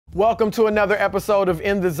Welcome to another episode of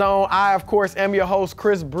In the Zone. I, of course, am your host,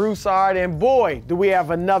 Chris Broussard, and boy, do we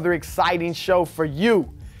have another exciting show for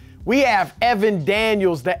you. We have Evan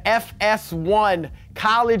Daniels, the FS1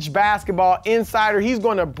 college basketball insider. He's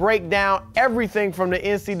going to break down everything from the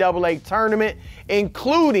NCAA Tournament,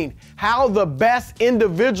 including how the best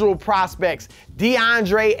individual prospects,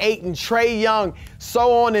 DeAndre Ayton, Trae Young,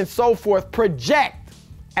 so on and so forth, project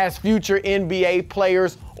as future NBA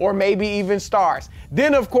players or maybe even stars.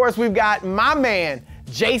 Then, of course, we've got my man,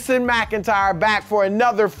 Jason McIntyre, back for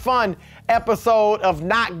another fun episode of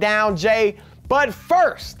Knockdown J. But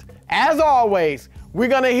first, as always, we're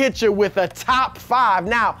going to hit you with a top 5.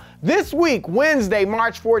 Now, this week, Wednesday,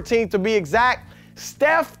 March 14th to be exact,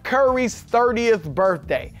 Steph Curry's 30th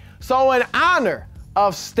birthday. So in honor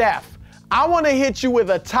of Steph, I want to hit you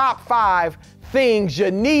with a top 5 things you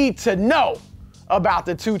need to know about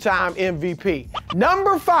the two-time MVP.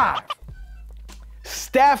 Number 5,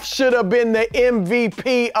 Steph should have been the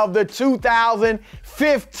MVP of the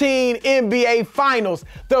 2015 NBA Finals,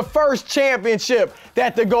 the first championship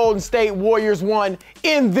that the Golden State Warriors won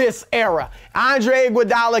in this era. Andre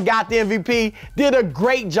Iguodala got the MVP, did a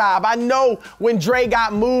great job. I know when Dre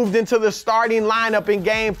got moved into the starting lineup in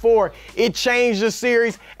Game 4, it changed the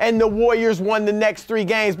series and the Warriors won the next 3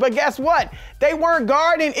 games. But guess what? They weren't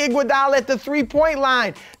guarding Iguodala at the three-point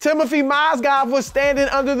line. Timothy Mozgov was standing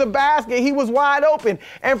under the basket. He was wide open.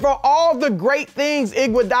 And for all the great things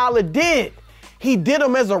Iguodala did, he did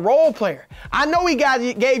them as a role player. I know he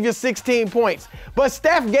gave you 16 points, but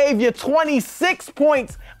Steph gave you 26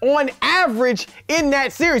 points on average in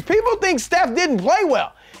that series. People think Steph didn't play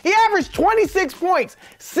well. He averaged 26 points,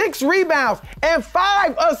 6 rebounds, and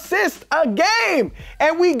 5 assists a game.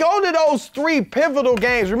 And we go to those 3 pivotal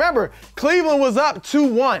games. Remember, Cleveland was up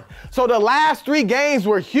 2-1. So the last 3 games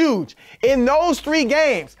were huge. In those 3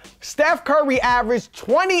 games, Steph Curry averaged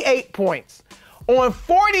 28 points on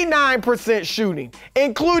 49% shooting,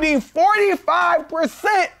 including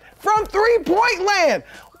 45% from three-point land.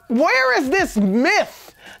 Where is this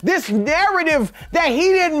myth, this narrative that he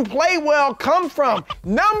didn't play well come from?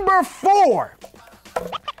 Number 4,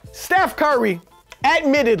 Steph Curry,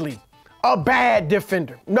 admittedly, a bad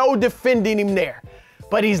defender. No defending him there.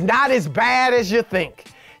 But he's not as bad as you think.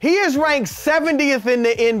 He is ranked 70th in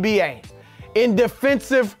the NBA in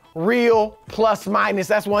defensive real plus minus.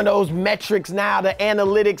 That's one of those metrics now the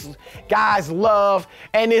analytics guys love,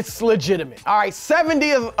 and it's legitimate. All right,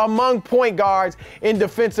 70th among point guards in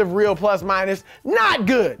defensive real plus minus. Not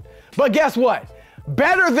good. But guess what?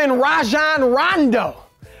 Better than Rajon Rondo.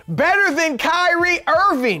 Better than Kyrie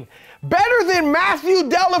Irving. Better than Matthew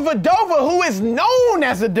Dellavedova, who is known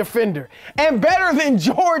as a defender, and better than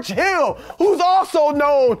George Hill, who's also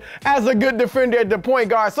known as a good defender at the point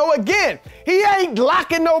guard. So again, he ain't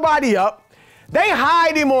locking nobody up. They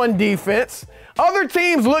hide him on defense. Other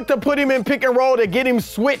teams look to put him in pick and roll to get him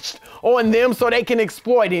switched on them so they can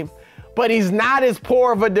exploit him. But he's not as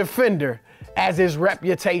poor of a defender as his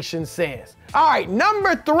reputation says. All right,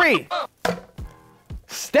 number 3,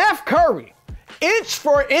 Steph Curry, inch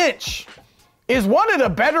for inch, is one of the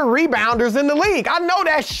better rebounders in the league. I know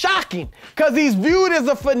that's shocking because he's viewed as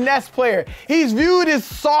a finesse player. He's viewed as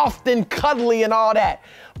soft and cuddly and all that.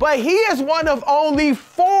 But he is one of only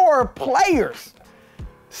 4 players,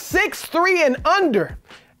 6'3" and under,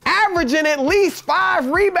 averaging at least 5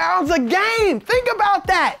 rebounds a game. Think about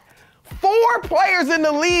that. 4 players in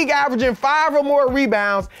the league averaging 5 or more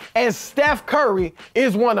rebounds, and Steph Curry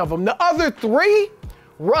is one of them. The other 3,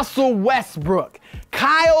 Russell Westbrook,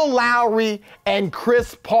 Kyle Lowry, and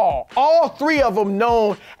Chris Paul. All 3 of them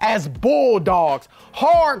known as Bulldogs,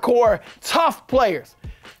 hardcore, tough players.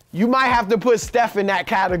 You might have to put Steph in that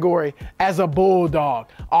category as a Bulldog,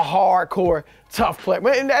 a hardcore, tough player.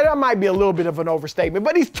 That might be a little bit of an overstatement,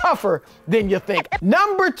 but he's tougher than you think.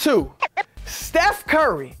 Number 2, Steph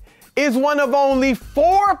Curry is one of only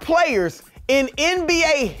 4 players in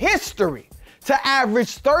NBA history to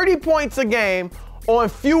average 30 points a game on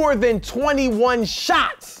fewer than 21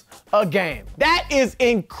 shots a game. That is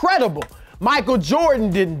incredible. Michael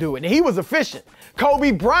Jordan didn't do it, and he was efficient.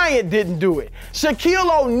 Kobe Bryant didn't do it.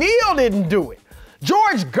 Shaquille O'Neal didn't do it.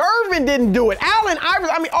 George Gervin didn't do it. Allen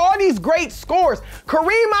Iverson, I mean, all these great scores.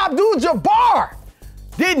 Kareem Abdul-Jabbar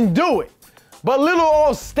didn't do it. But little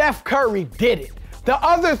old Steph Curry did it. The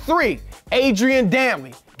other 3, Adrian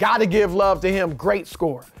Dantley, gotta give love to him, great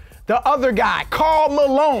scorer. The other guy, Karl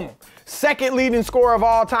Malone, second leading scorer of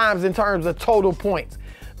all times in terms of total points.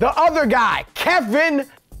 The other guy, Kevin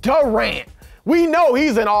Durant. We know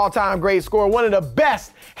he's an all-time great scorer, one of the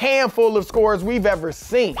best handful of scorers we've ever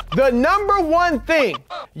seen. The number 1 thing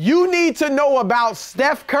you need to know about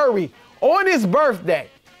Steph Curry on his birthday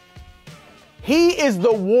He is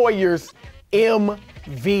the Warriors'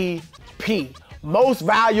 MVP, most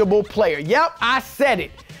valuable player. Yep, I said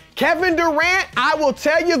it. Kevin Durant, I will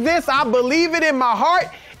tell you this, I believe it in my heart,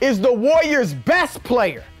 is the Warriors' best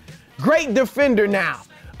player. Great defender now.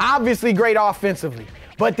 Obviously great offensively.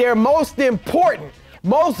 But their most important,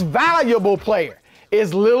 most valuable player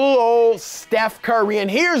is little old Steph Curry.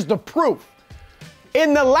 And here's the proof.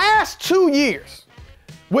 In the last 2 years,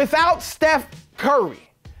 without Steph Curry,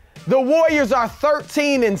 the Warriors are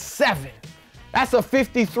 13-7. That's a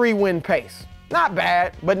 53-win pace. Not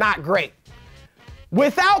bad, but not great.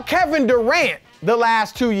 Without Kevin Durant the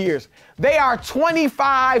last 2 years, they are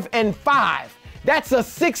 25-5. That's a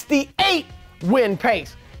 68-win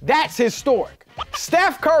pace. That's historic.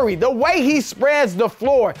 Steph Curry, the way he spreads the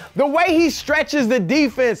floor, the way he stretches the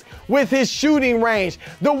defense with his shooting range,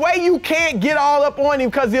 the way you can't get all up on him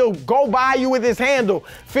because he'll go by you with his handle,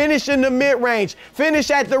 finish in the mid-range, finish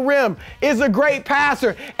at the rim, is a great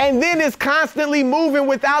passer, and then is constantly moving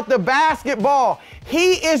without the basketball.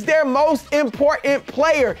 He is their most important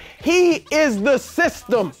player. He is the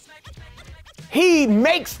system. He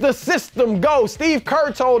makes the system go. Steve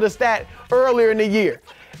Kerr told us that earlier in the year.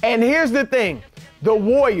 And here's the thing, the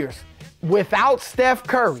Warriors, without Steph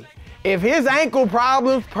Curry, if his ankle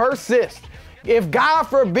problems persist, if God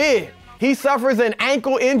forbid he suffers an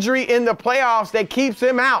ankle injury in the playoffs that keeps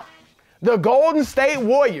him out, the Golden State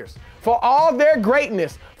Warriors, for all their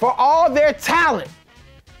greatness, for all their talent,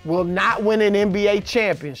 will not win an NBA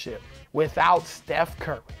championship without Steph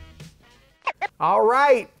Curry. All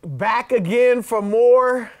right, back again for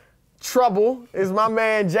more trouble is my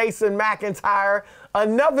man Jason McIntyre.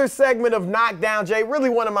 Another segment of Knockdown J, really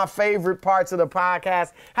one of my favorite parts of the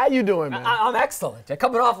podcast. How you doing, man? I'm excellent.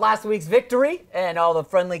 Coming off last week's victory and all the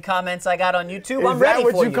friendly comments I got on YouTube, I'm ready for you.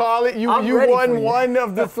 Is that what you call it? You won one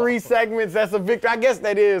of the 3 segments. That's a victory. I guess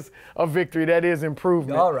that is a victory. That is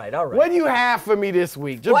improvement. All right, all right. What do you have for me this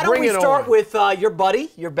week? Just Why don't bring we it start on. with your buddy,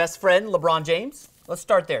 your best friend, LeBron James? Let's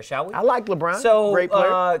start there, shall we? I like LeBron. So, great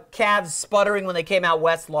player. Cavs sputtering when they came out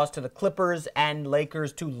west, lost to the Clippers and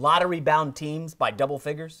Lakers, 2 lottery-bound teams by double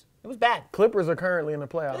figures. It was bad. Clippers are currently in the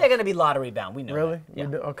playoffs. They're going to be lottery-bound. We know Really? that.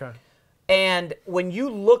 Yeah. Okay. And when you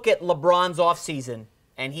look at LeBron's offseason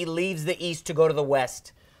and he leaves the East to go to the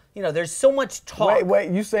West, you know, there's so much talk. Wait,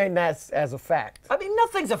 you saying that's as a fact? I mean,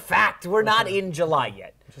 nothing's a fact. We're not in July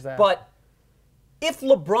yet. Just ask. But if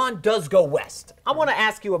LeBron does go west, I want to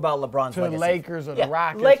ask you about LeBron's To legacy. the Lakers or the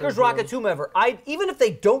Rockets. Lakers, or Rockets, whomever. Even if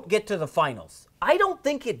they don't get to the finals, I don't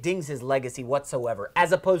think it dings his legacy whatsoever,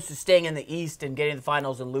 as opposed to staying in the East and getting to the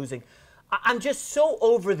finals and losing. I'm just so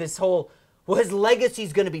over this whole, well, his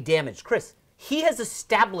legacy's going to be damaged. Chris, he has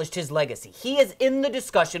established his legacy. He is in the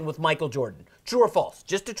discussion with Michael Jordan. True or false?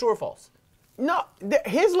 Just a true or false? No,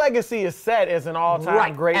 his legacy is set as an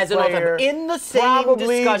all-time great as player. An all-time, in the same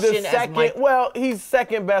probably discussion the second, as Mike. Well, he's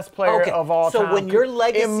second best player of all time. So when your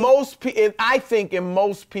legacy, I think in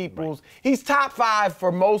most people's, he's top 5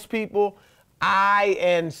 for most people. I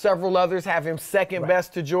and several others have him second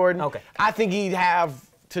best to Jordan. Okay. I think he'd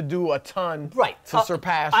have to do a ton to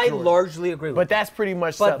surpass I Jordan. largely agree with But that. that's pretty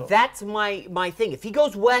much But settled. that's my thing. If he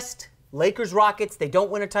goes west, Lakers, Rockets, they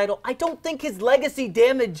don't win a title, I don't think his legacy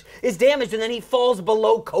is damaged and then he falls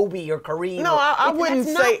below Kobe or Kareem. No, I wouldn't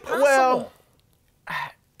that's say, not possible.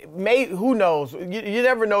 well, who knows? You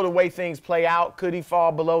never know the way things play out. Could he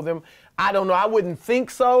fall below them? I don't know. I wouldn't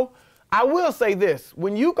think so. I will say this.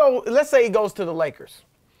 When you go, let's say he goes to the Lakers.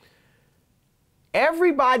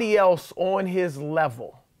 Everybody else on his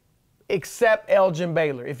level, except Elgin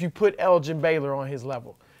Baylor, if you put Elgin Baylor on his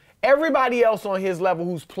level, everybody else on his level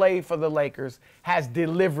who's played for the Lakers has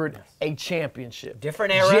delivered a championship.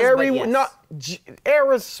 Different eras, but yes.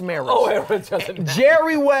 Eras smears. Oh, eras doesn't matter.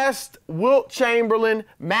 Jerry West, Wilt Chamberlain,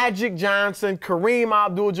 Magic Johnson, Kareem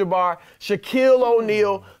Abdul-Jabbar, Shaquille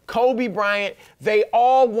O'Neal, Kobe Bryant, they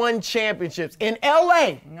all won championships. In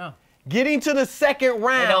L.A., getting to the second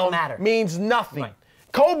round means nothing. Right.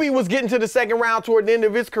 Kobe was getting to the second round toward the end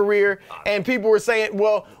of his career, and people were saying,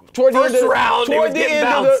 well, toward the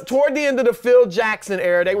end of the Phil Jackson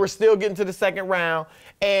era, they were still getting to the second round,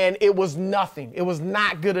 and it was nothing. It was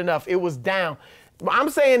not good enough. It was down. I'm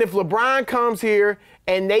saying if LeBron comes here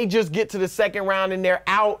and they just get to the second round and they're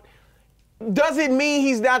out, does it mean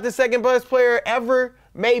he's not the second best player ever?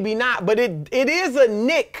 Maybe not, but it is a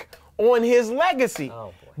nick on his legacy.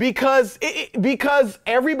 Oh, boy. Because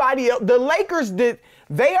everybody else, the Lakers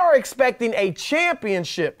they are expecting a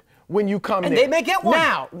championship when you come and there. they may get one.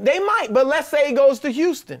 Now, they might, but let's say he goes to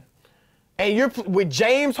Houston. And you're with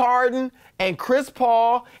James Harden and Chris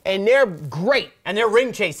Paul, and they're great. And they're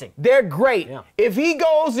ring chasing. They're great. Yeah. If he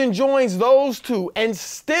goes and joins those two and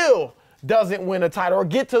still doesn't win a title or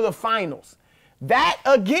get to the finals. That,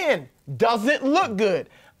 again, doesn't look good.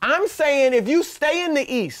 I'm saying if you stay in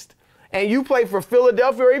the East and you play for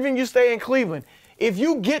Philadelphia or even you stay in Cleveland, if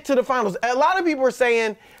you get to the finals, a lot of people are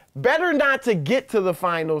saying better not to get to the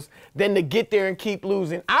finals than to get there and keep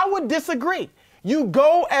losing. I would disagree. You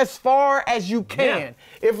go as far as you can.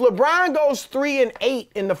 Yeah. If LeBron goes 3-8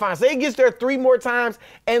 in the finals, say he gets there 3 more times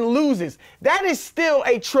and loses, that is still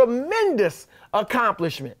a tremendous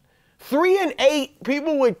accomplishment. 3-8,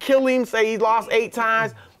 people would kill him, say he lost 8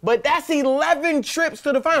 times, but that's 11 trips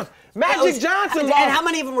to the finals. Magic Johnson lost. And how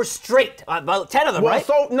many of them were straight? About 10 of them, right?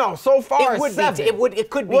 So far it's 7. It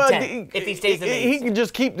could be 10 if he stays in the East. He can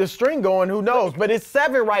just keep the string going, who knows? But it's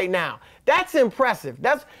 7 right now. That's impressive.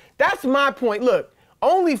 That's my point. Look,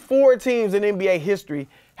 only 4 teams in NBA history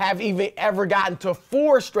have even ever gotten to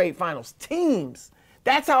 4 straight finals. Teams.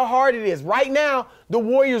 That's how hard it is. Right now, the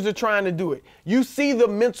Warriors are trying to do it. You see the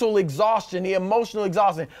mental exhaustion, the emotional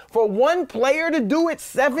exhaustion. For one player to do it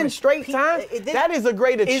 7 straight times, that is a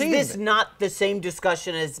great achievement. Is this not the same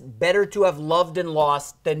discussion as better to have loved and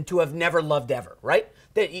lost than to have never loved ever, right?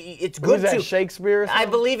 It's good to. Is that Shakespeare? I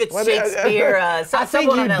believe it's Shakespeare. I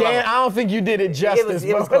don't think you did it justice.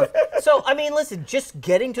 It was close. So, I mean, listen, just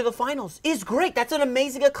getting to the finals is great. That's an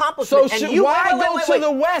amazing accomplishment. So why go to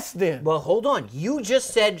the West then? Well, hold on. You just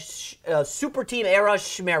said super team era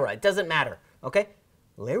Schmera. It doesn't matter, okay?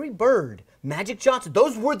 Larry Bird, Magic Johnson,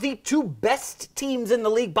 those were the 2 best teams in the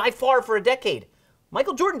league by far for a decade.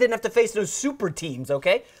 Michael Jordan didn't have to face those super teams,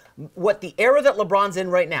 okay? What the era that LeBron's in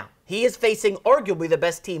right now, he is facing arguably the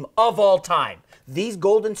best team of all time. These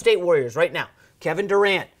Golden State Warriors right now, Kevin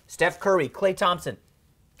Durant, Steph Curry, Klay Thompson,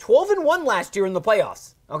 12-1 last year in the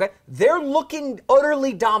playoffs, okay? They're looking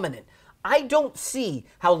utterly dominant. I don't see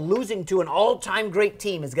how losing to an all-time great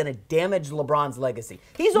team is going to damage LeBron's legacy.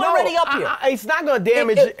 He's already up here. It's not going to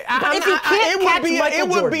damage it. It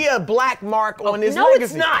would be a black mark on his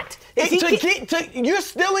legacy. No, it's not. You're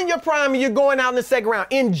still in your prime and you're going out in the second round.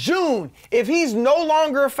 In June, if he's no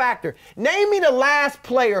longer a factor, name me the last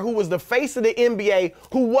player who was the face of the NBA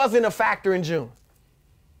who wasn't a factor in June.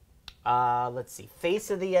 Let's see.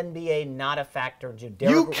 Face of the NBA, not a factor in June.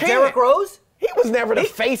 Derrick Rose? He was never the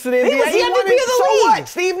face of the NBA. He was the MVP of the league. What?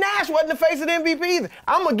 Steve Nash wasn't the face of the MVP either.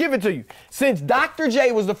 I'm going to give it to you. Since Dr.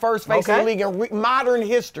 J was the first face of the league in modern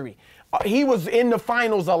history, he was in the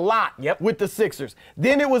finals a lot with the Sixers.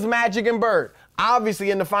 Then it was Magic and Bird,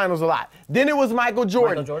 obviously in the finals a lot. Then it was Michael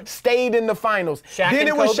Jordan. Stayed in the finals. Then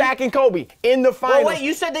it was Shaq and Kobe in the finals. Well, wait,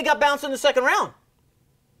 you said they got bounced in the second round.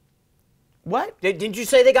 What? Didn't you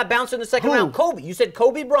say they got bounced in the second round? Kobe. You said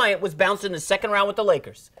Kobe Bryant was bounced in the second round with the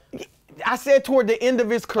Lakers. I said toward the end of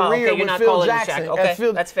his career with Phil Jackson.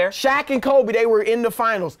 Okay, that's fair. Shaq and Kobe, they were in the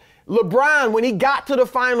finals. LeBron, when he got to the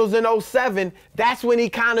finals in 2007, that's when he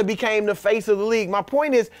kind of became the face of the league. My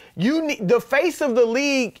point is, the face of the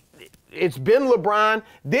league, it's been LeBron.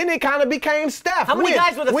 Then it kind of became Steph. How many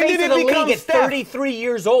guys were the face of the league at 33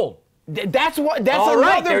 years old? That's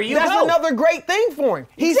another great thing for him.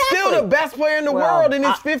 He's still the best player in the world in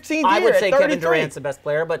his 15th year. I would say Kevin Durant's the best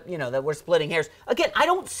player, but that we're splitting hairs. Again, I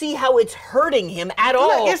don't see how it's hurting him at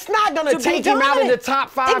all. Look, it's not going to take him out of the top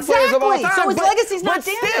 5 players of all time. So his legacy's not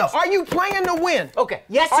damaged. Still, are you playing to win? Okay,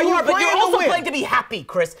 yes you are, but you're also playing to be happy,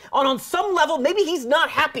 Chris. On some level, maybe he's not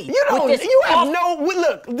happy. Leave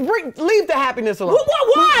the happiness alone.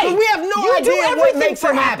 Why? We have no idea what makes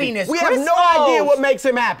him happy. We have no idea what makes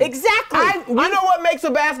him happy. Exactly. You know what makes a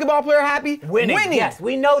basketball player happy? Winning. Yes,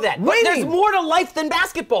 we know that. But there's more to life than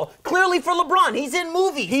basketball. Clearly for LeBron, he's in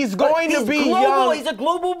movies. He's going to be global. young. He's a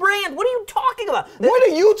global brand. What are you talking about? What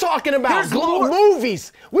are you talking about?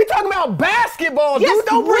 Movies. We're talking about basketball. Yes, dude,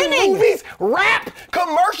 don't bring movies, rap,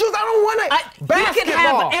 commercials. I don't want it. Basketball. He can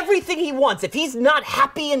have everything he wants. If he's not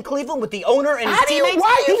happy in Cleveland with the owner and his teammates, why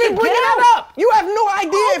are you even bringing that up? You have no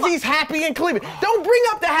idea if he's happy in Cleveland. Don't bring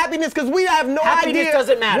up the happiness because we have no idea. Happiness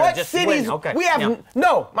doesn't matter. What just cities? Okay. We have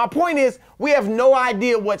no. My point is, we have no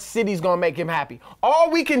idea what city's gonna make him happy. All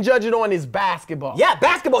we can judge it on is basketball. Yeah,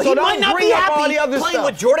 basketball. So he might not be happy playing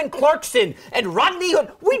with Jordan Clarkson and Rodney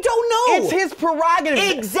Hood. We don't know. It's his prerogative.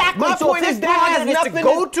 Exactly. My point is that has nothing to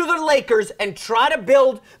go to the Lakers and try to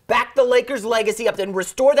build back the Lakers' legacy up and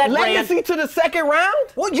restore that legacy to the second round.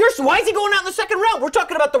 Well, why is he going out in the second round? We're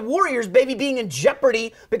talking about the Warriors, baby, being in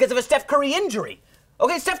jeopardy because of a Steph Curry injury.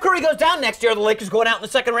 Okay, Steph Curry goes down next year. Are the Lakers going out in the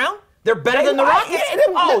second round? They're better than the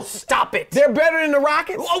Rockets? Stop it. They're better than the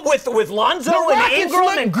Rockets? Oh, with Lonzo and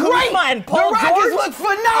Ingram and Kuzma and Paul George? The Rockets look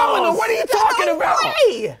phenomenal. What are you talking about?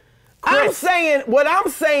 What I'm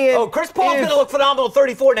saying. Oh, Chris Paul's going to look phenomenal at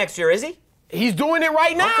 34 next year, is he? He's doing it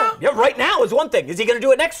right now. Okay. Yeah, right now is one thing. Is he going to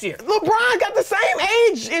do it next year? LeBron got the same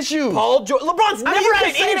age issue. LeBron's never had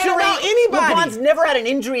an injury. About anybody. LeBron's never had an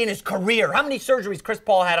injury in his career. How many surgeries Chris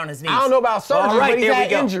Paul had on his knees? I don't know about surgeries, All right, but he's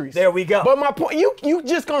had injuries. There we go. But my point, you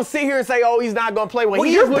just gonna sit here and say, oh, he's not gonna play when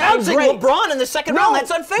you're bouncing LeBron in the second round.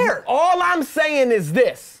 That's unfair. All I'm saying is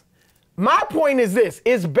this. My point is this.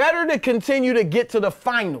 It's better to continue to get to the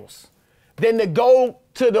finals than to go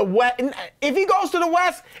to the West. If he goes to the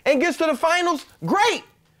West and gets to the finals, great.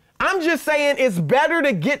 I'm just saying it's better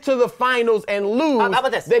to get to the finals and lose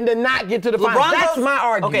than to not get to the finals. That's my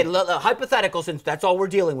argument. Okay, hypothetical, since that's all we're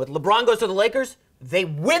dealing with. LeBron goes to the Lakers, they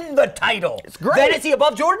win the title. It's great. Then is he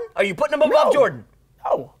above Jordan? Are you putting him above Jordan?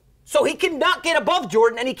 No. So he cannot get above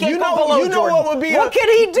Jordan, and he can't go below Jordan. What can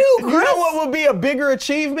he do, Chris? You know what would be a bigger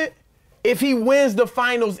achievement? If he wins the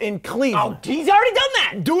finals in Cleveland. Oh, he's already done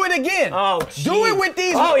that. Do it again. Oh, geez. Do it with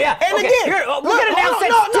these. Oh, yeah. And okay. again. Here, we're going to now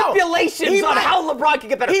set stipulations on how LeBron can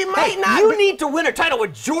get better. He might not. You need to win a title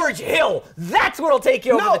with George Hill. That's what'll take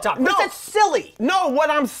you over the top. No, that's silly. No,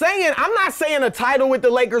 what I'm not saying a title with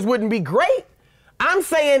the Lakers wouldn't be great. I'm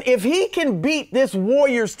saying if he can beat this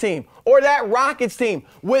Warriors team or that Rockets team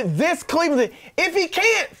with this Cleveland team, if he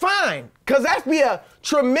can't, fine. Because that'd be a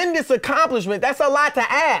tremendous accomplishment. That's a lot to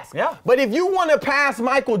ask. Yeah. But if you want to pass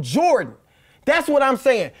Michael Jordan, that's what I'm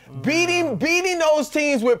saying. Beating those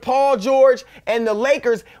teams with Paul George and the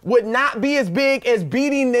Lakers would not be as big as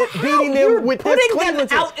beating them with this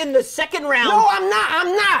Cleveland team. Out in the second round. No,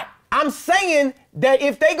 I'm not. I'm saying that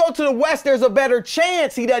if they go to the West, there's a better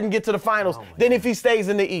chance he doesn't get to the finals than if he stays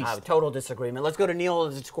in the East. Total disagreement. Let's go to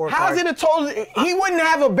Neil's scorecard. How's it a total? He wouldn't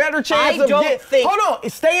have a better chance Hold on.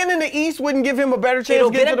 Staying in the East wouldn't give him a better chance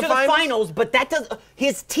of getting to the finals? But that does.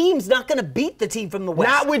 His team's not going to beat the team from the West.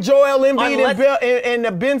 Not with Joel Embiid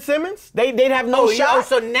and Ben Simmons. They'd have no shot.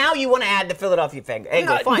 So now you want to add the Philadelphia fan.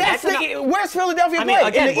 Angle. Fine. Where's Philadelphia play?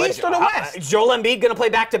 Again, in the East or the West? Is Joel Embiid going to play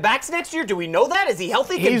back-to-backs next year? Do we know that? Is he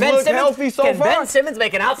healthy? He's looked healthy so far. Can Ben Simmons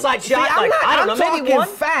make an outside shot? I'm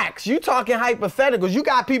talking facts. You talking hypotheticals. You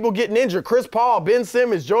got people getting injured. Chris Paul, Ben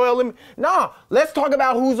Simmons, Joel Embiid. No, let's talk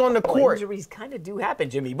about who's on the court. Injuries kind of do happen,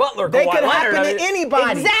 Jimmy Butler. They could happen to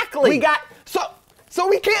anybody. Exactly. So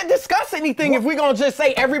we can't discuss anything if we're going to just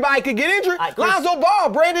say everybody could get injured. Lonzo Ball,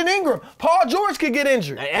 Brandon Ingram, Paul George could get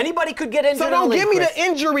injured. Anybody could get injured. So don't give me the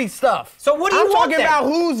injury stuff. So what do you want I'm talking about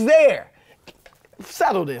who's there.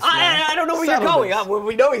 Settle this. I don't know where you're going.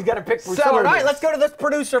 We know he's got to pick Broussard. All right, let's go to this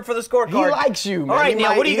producer for the scordcard. He likes you, man. All right,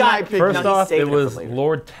 now, what do you got? First off, it was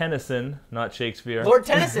Lord Tennyson, not Shakespeare. Lord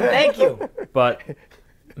Tennyson, thank you. But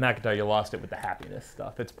McIntyre, you lost it with the happiness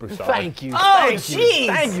stuff. It's Broussard. Thank you. Oh, jeez.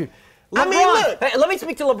 Thank you. LeBron, look. Hey, let me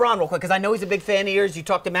speak to LeBron real quick because I know he's a big fan of yours. You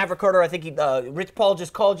talked to Maverick Carter. I think Rich Paul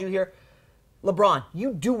just called you here. LeBron,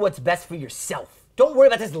 you do what's best for yourself. Don't worry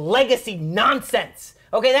about this legacy nonsense.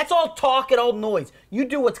 Okay, that's all talk and all noise. You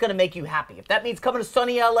do what's going to make you happy. If that means coming to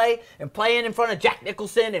sunny LA and playing in front of Jack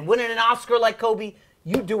Nicholson and winning an Oscar like Kobe,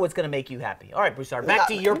 you do what's going to make you happy. All right, Broussard, back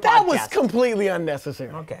to your podcast. That was completely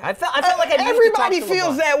unnecessary. Okay, I felt like I needed everybody to talk to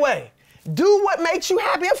feels LeBron. that way. Do what makes you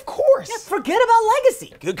happy, of course. Yeah, forget about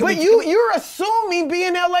legacy. But you're assuming being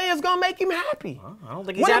in LA is going to make him happy. I don't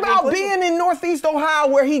think he's what happy. What about being in Northeast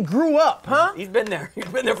Ohio where he grew up, huh? He's been there. He's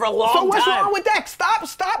been there for a long time. So what's wrong with that?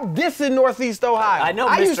 Stop dissing Northeast Ohio. I know,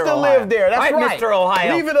 I used to live there. That's right. Mr.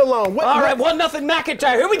 Ohio. Leave it alone. All right, 1-0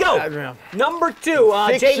 McIntyre. Here we go. Number 2,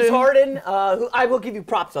 James Harden. Who I will give you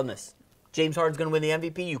props on this. James Harden's going to win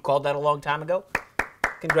the MVP. You called that a long time ago.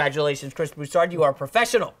 Congratulations, Chris Broussard. You are a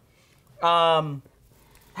professional.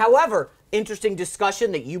 However, interesting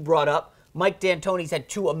discussion that you brought up. Mike D'Antoni's had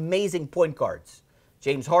 2 amazing point guards.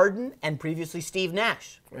 James Harden and previously Steve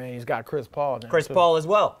Nash. Man, he's got Chris Paul now, Chris Paul as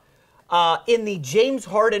well. In the James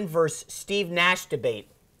Harden versus Steve Nash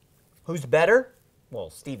debate, who's better?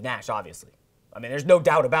 Well, Steve Nash, obviously. I mean, there's no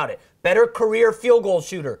doubt about it. Better career field goal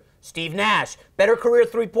shooter, Steve Nash. Better career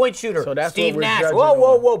three-point shooter, so that's Steve what we're Nash. judging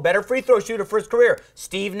Whoa. Better free throw shooter for his career,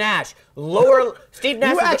 Steve Nash. Steve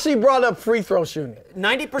Nash. You actually brought up free throw shooting.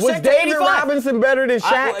 90% Was to David 85. Robinson better than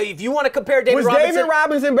Shaq? If you want to compare David Robinson. Was David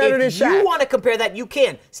Robinson better than Shaq? If you want to compare that, you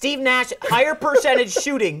can. Steve Nash, higher percentage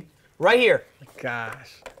shooting, right here.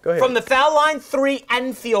 Gosh. Go ahead. From the foul line, 3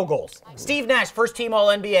 and field goals. Steve Nash, first team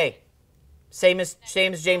All-NBA. Same as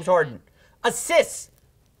James Harden. Assists,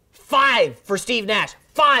 5 for Steve Nash.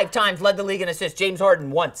 5 times led the league in assists. James Harden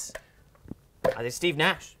once. I think Steve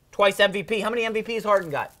Nash, twice MVP. How many MVPs Harden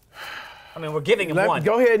got? I mean, we're giving him 1.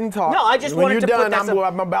 Go ahead and talk. No, I just wanted to put that.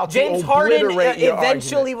 I'm about to James Harden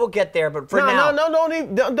eventually will get there, but for now. No,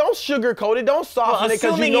 don't sugarcoat it. Don't soften it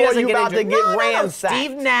because you know you're about to get ransacked.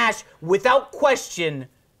 Steve Nash, without question,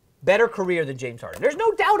 better career than James Harden. There's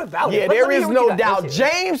no doubt about it. Yeah, there is no doubt.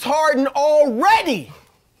 James Harden already.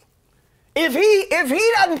 If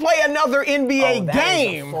he doesn't play another NBA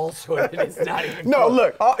game, is a falsehood. It's not even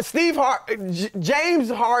no. close. Look, James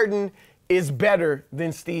Harden is better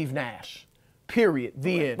than Steve Nash. Period.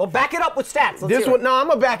 The end. Well, back it up with stats. I'm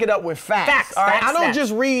gonna back it up with facts. Facts. All right, Facts, I don't stats.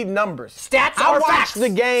 just read numbers. Stats I are watch facts. the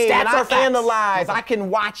game Stats and are I facts. analyze. I can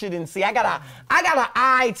watch it and see. I got an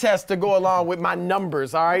eye test to go along with my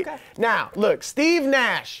numbers. All right. Okay. Now, look, Steve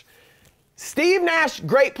Nash,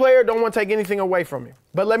 great player. Don't want to take anything away from him.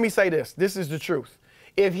 But let me say this. This is the truth.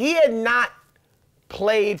 If he had not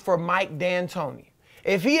played for Mike D'Antoni,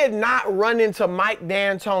 if he had not run into Mike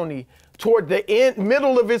D'Antoni toward the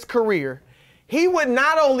middle of his career, he would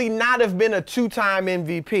not only not have been a two-time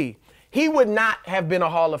MVP, he would not have been a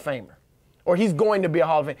Hall of Famer. Or he's going to be a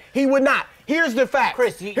Hall of Famer. He would not. Here's the fact.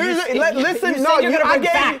 Chris, listen, you're going to bring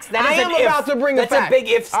facts. I am about to bring a fact. That's a big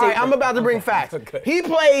if statement. All right, I'm about to bring facts. Okay. He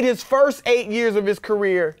played his first 8 years of his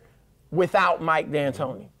career without Mike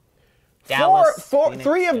D'Antoni. Dallas,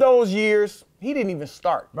 Three of those years, he didn't even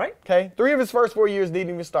start. Right. Okay? 3 of his first 4 years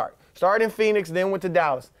didn't even start. Started in Phoenix, then went to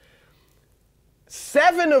Dallas.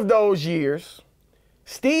 7 of those years,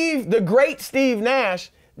 the great Steve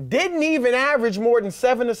Nash, didn't even average more than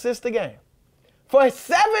 7 assists a game. For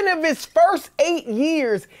 7 of his first 8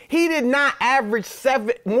 years, he did not average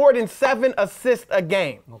more than 7 assists a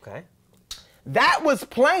game. Okay. That was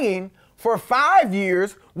playing for 5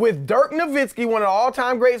 years with Dirk Nowitzki, one of the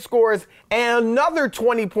all-time great scorers, and another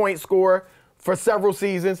 20-point scorer for several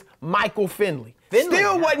seasons, Michael Finley.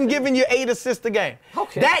 Still wasn't giving you 8 assists a game.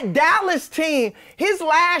 Okay. That Dallas team, his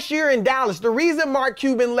last year in Dallas, the reason Mark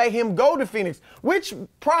Cuban let him go to Phoenix, which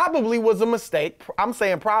probably was a mistake, I'm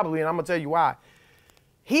saying probably, and I'm going to tell you why.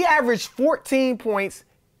 He averaged 14 points,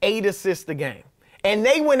 8 assists a game. And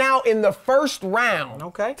they went out in the first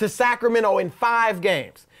round to Sacramento in 5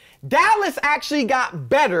 games. Dallas actually got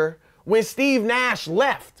better when Steve Nash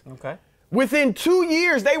left. Okay. Within 2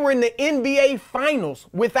 years, they were in the NBA Finals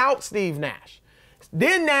without Steve Nash.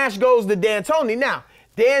 Then Nash goes to D'Antoni. Now,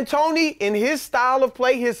 D'Antoni, in his style of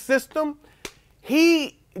play, his system,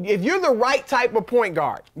 if you're the right type of point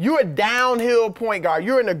guard, you're a downhill point guard,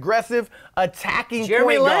 you're an aggressive, attacking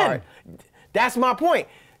point guard. That's my point.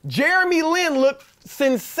 Jeremy Lin looked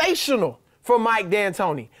sensational for Mike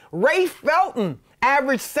D'Antoni. Ray Felton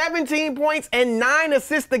averaged 17 points and 9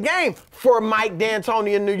 assists a game for Mike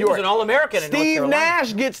D'Antoni in New York. He was an All-American in North Carolina. Steve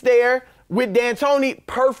Nash gets there with D'Antoni,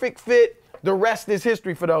 perfect fit. The rest is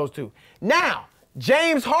history for those two. Now,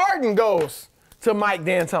 James Harden goes to Mike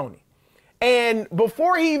D'Antoni. And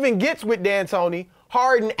before he even gets with D'Antoni,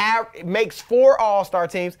 Harden makes 4 All-Star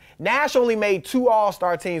teams. Nash only made 2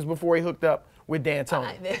 All-Star teams before he hooked up with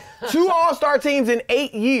D'Antoni. 2 All-Star teams in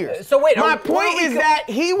 8 years. So wait, my point is that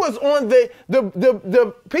he was on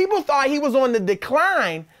the people thought he was on the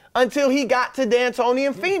decline until he got to D'Antoni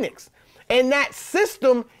in Phoenix. And that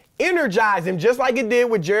system energized him just like it did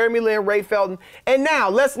with Jeremy Lin, Ray Felton. And now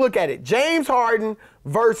let's look at it. James Harden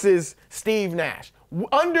versus Steve Nash.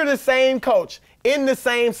 Under the same coach, in the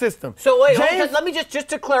same system. So wait, let me just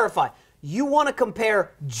to clarify. You want to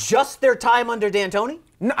compare just their time under D'Antoni?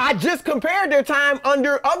 No, I just compared their time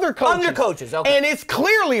under other coaches. Under coaches, okay. And it's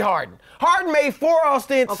clearly Harden. Harden made 4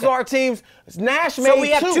 All-Star teams. Nash made 2. So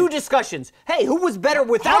we have 2 discussions. Hey, who was better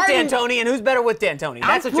without D'Antoni and who's better with D'Antoni?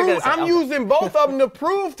 That's what you're going to say. I'm using both of them to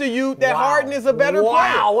prove to you that Harden is a better player.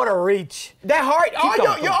 Wow, what a reach. That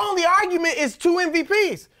Harden. Your only argument is 2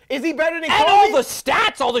 MVPs. Is he better than Kobe? And all the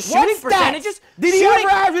stats, all the shooting percentages. Did he ever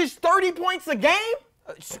average 30 points a game?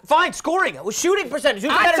 Fine, scoring. Shooting percentage.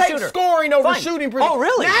 Who's the better shooter? I take scoring over shooting percentage. Oh,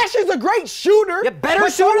 really? Nash is a great shooter. Yeah, better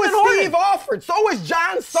but shooter so than is Harden. Steve Alford. So is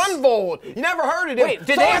John Sunvold. You never heard of him. Wait,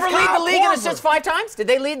 did they ever lead the league in assists 5 times? Did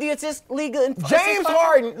they lead the assist league in assists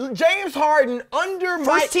 5 times? James Harden under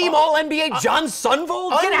Mike. First team All-NBA John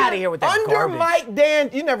Sunvold? Get out of here with that garbage. Under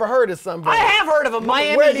Mike you never heard of Sunvold. I have heard of him.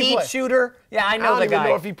 Miami Heat shooter. Yeah, I know the guy. I don't even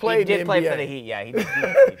know if he played He in did the play NBA. for the Heat. Yeah, he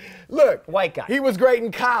did. Look, white guy. He was great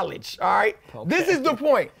in college, all right? Okay. This is the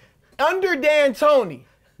point. Under D'Antoni,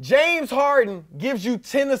 James Harden gives you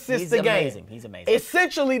 10 assists a game. He's amazing.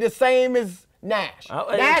 Essentially the same as Nash.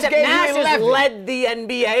 Nash has led the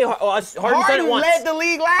NBA. Harden once. led the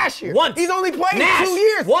league last year. Once. He's only played Nash, 2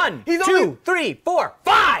 years. 1, 2, 3, 4,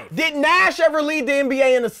 5. Did Nash ever lead the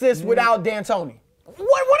NBA in assists without D'Antoni?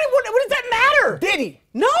 What does that matter? Did he?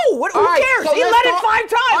 No. Who cares? So he led it 5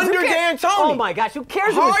 times. Under D'Antoni. Oh my gosh, who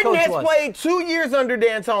cares who his coach was? Harden has played 2 years under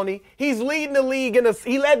D'Antoni. He's leading the league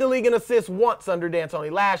he led the league in assists once under D'Antoni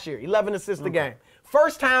last year. 11 assists a game.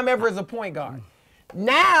 First time ever as a point guard.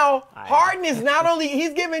 Now, Harden is not only,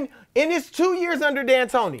 he's given, in his 2 years under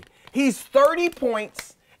D'Antoni, he's 30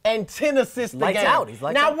 points and 10 assists a game. Lights out. He's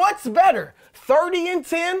lights now, out. what's better, 30 and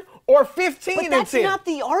 10 or 15 But and 10? that's not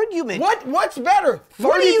the argument. What's better, 30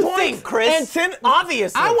 What do you points think, Chris? and 10?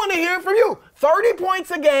 Obviously. I want to hear it from you. 30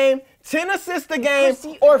 points a game, 10 assists a game, Chris,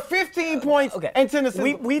 or 15 points Okay. and 10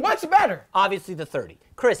 assists. What's better? Obviously the 30.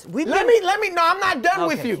 Chris, no, I'm not done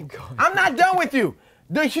with you. I'm not done with you.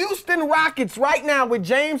 The Houston Rockets right now with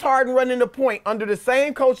James Harden running the point under the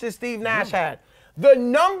same coach that Steve Nash had, the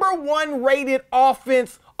 #1 rated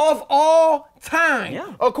offense of all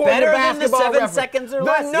time, according better to than the Basketball 7 Reference. seconds or the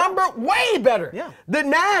less. Way better. Yeah. The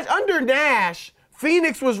Nash, under Nash,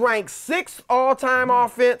 Phoenix was ranked 6th all-time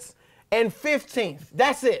offense and 15th.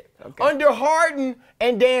 That's it. Okay. Under Harden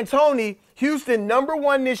and D'Antoni, Houston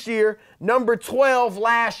 #1 this year, #12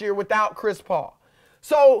 last year without Chris Paul.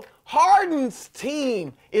 So Harden's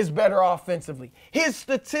team is better offensively. His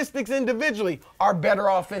statistics individually are better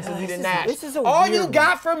offensively than Nash. This is a All weird you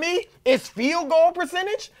got from me is field goal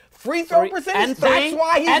percentage, free throw percentage. and three, That's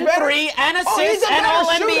why he's and better. 3, and Oh, he's assists, a and better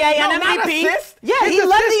All-NBA, shooter. and No, not MVP. assists. Yeah, His he led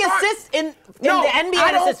the assists aren't- assists in No, the NBA I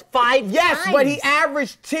in don't- assists 5 Yes, times. but he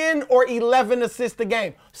averaged 10 or 11 assists a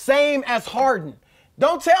game. Same as Harden.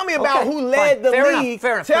 Don't tell me about Okay, who led fine. the Fair enough, league.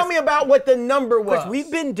 fair enough. Tell Chris, me about what the number was. Chris, we've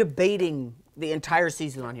been debating the entire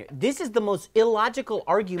season on here. This is the most illogical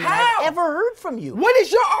argument How? I've ever heard from you. What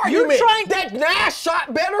is your argument? trying- that Nash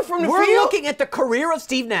shot better from the We're field? looking at the career of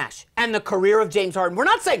Steve Nash and the career of James Harden. We're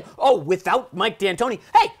not saying, oh, without Mike D'Antoni.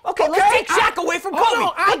 Hey, okay, let's take Shaq away from hold Kobe.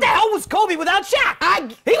 on, What the hell was Kobe without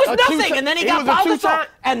Shaq? He was nothing, and then he got Pau Gasol.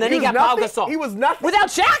 And then he got Pau Gasol. He was nothing. Without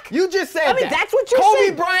Shaq? You just said I mean, that. that's what you're Kobe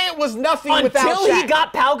saying. Bryant was nothing without Shaq. Until he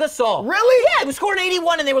got Pau Gasol. Really? Yeah, he was scoring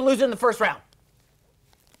 81 and they were losing in the first round.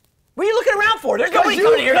 What are you looking around for? There's nobody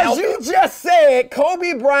coming here to help Because you just said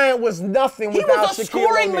Kobe Bryant was nothing He without was a Shaquille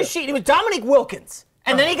scoring O'Neal. machine. He was Dominique Wilkins.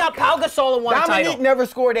 And then he got Pau Gasol and won a Dominique title. never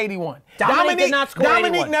scored 81. Dominique did not score 81.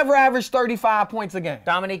 Dominique never averaged 35 points a game.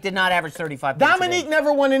 Dominique did not average 35 points a Dominique game.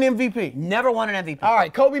 never won an MVP. Never won an MVP. All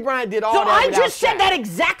right, Kobe Bryant did all So that I without just said Shaq. that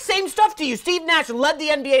exact same stuff to you. Steve Nash led the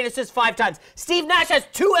NBA in assists 5 times. Steve Nash has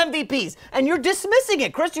 2 MVPs, and you're dismissing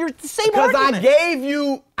it, Chris. You're the same Because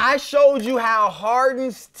argument. I showed you how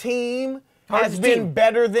Harden's team has been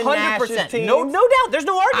better than 100%. Nash's team. No doubt. There's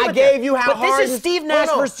no argument. I gave you how but Harden's. this is Steve Nash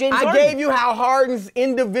versus James Harden. I gave you how Harden's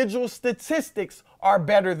individual statistics are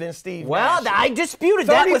better than Steve Well, Nash. I disputed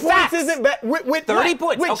 30 that with points facts. isn't better. With 30 what?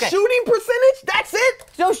 points, With okay. shooting percentage, that's it.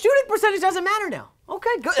 So shooting percentage doesn't matter now. Okay,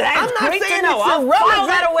 good. That's I'm not great saying to know. it's I'll irrelevant. file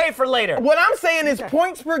that away for later. What I'm saying is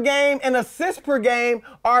points per game and assists per game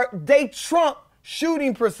they trump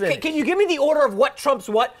shooting percentage. Can you give me the order of what trumps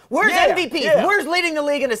what? Where's Yeah, MVPs? yeah. Where's leading the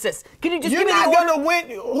league in assists? Can you just You're give me not the order? gonna win.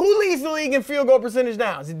 Who leads the league in field goal percentage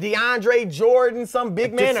now? Is it DeAndre Jordan, some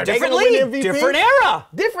big man? Are they Different gonna win league, MVP? different era.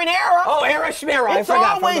 Different era. Oh, era Schmera. I It's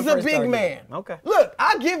forgot from always the a first big argument. man. Okay. Look,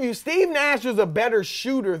 I'll give you, Steve Nash was a better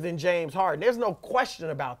shooter than James Harden. There's no question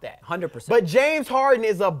about that. 100%. But James Harden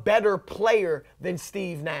is a better player than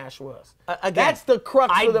Steve Nash was. Again, That's the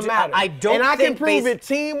crux of the matter. I don't and I can think prove it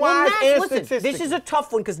team-wise and listen, statistically. this is a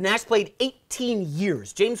tough one because Nash played 18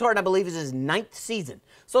 years. James Harden, I believe, is his 9th season.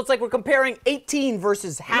 So it's like we're comparing 18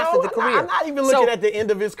 versus half of the career. I'm not even looking at the end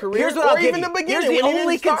of his career Here's what or I'll give even you. the beginning. Here's the when he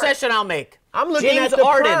only didn't start. concession I'll make. I'm looking James at the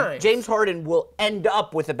Harden. primes. James Harden will end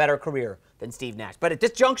up with a better career than Steve Nash. But at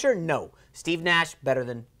this juncture, no. Steve Nash better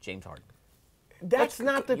than James Harden. That's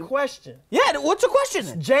not the question. Yeah, what's the question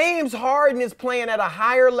then? James Harden is playing at a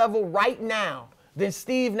higher level right now than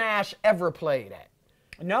Steve Nash ever played at.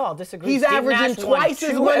 No, I'll disagree. He's Steve averaging Nash won twice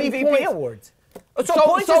as 2 many MVP points. awards. So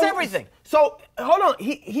points is everything. So hold on,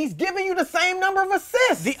 he's giving you the same number of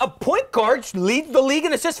assists. A point guard leads the league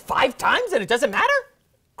in assists 5 times and it doesn't matter?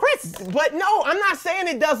 Chris. But no, I'm not saying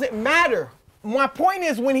it doesn't matter. My point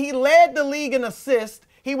is when he led the league in assists,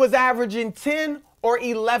 he was averaging 10 or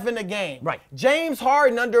 11 a game. Right. James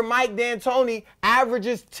Harden under Mike D'Antoni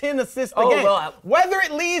averages 10 assists a game. Well, whether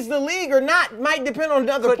it leads the league or not might depend on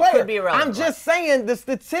another player. Could be irrelevant. I'm just saying the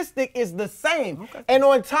statistic is the same. Okay. And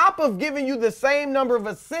on top of giving you the same number of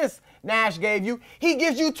assists Nash gave you, he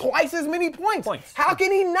gives you twice as many points. How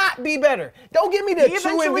can he not be better? Don't give me the 2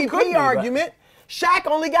 MVP argument. Shaq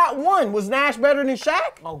only got 1. Was Nash better than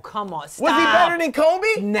Shaq? Oh, come on. Stop. Was he better than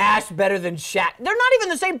Kobe? Nash better than Shaq. They're not even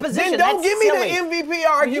the same position. Then don't That's give me silly. the MVP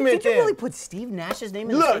argument Did you then. really put Steve Nash's name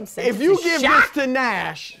in the Look, same sentence? if you as give Shaq? this to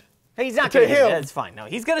Nash, He's not to going to him. That's fine. No,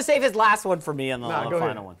 he's going to save his last one for me on the go final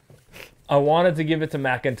ahead. one. I wanted to give it to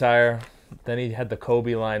McIntyre. Then he had the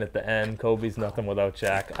Kobe line at the end. Kobe's nothing without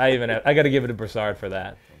Shaq. I got to give it to Broussard for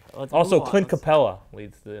that. Also, Clint Capella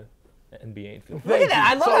leads the NBA field. Look at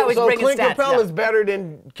that. I love how he's bringing Clint stats Capella down. is better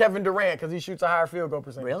than Kevin Durant because he shoots a higher field goal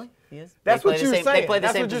percentage. Really? He is? That's what you're They saying. play the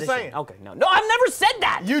That's same what you're position. saying. Okay, no, I've never said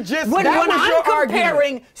that. You just when that was I'm your comparing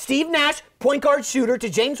argument. Steve Nash, point guard shooter, to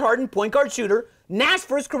James Harden, point guard shooter, Nash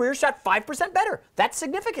for his career shot 5% better. That's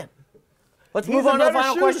significant. Let's move on to the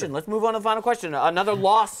final question. Let's move on to the final question. Another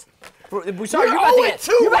loss. Broussard, you're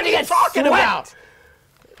about to get talking about.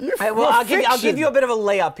 Well, I'll give you a bit of a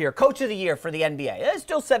layup here. Coach of the year for the NBA. There's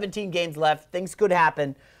still 17 games left. Things could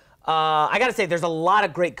happen. I got to say, there's a lot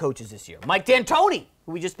of great coaches this year. Mike D'Antoni,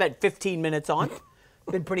 who we just spent 15 minutes on,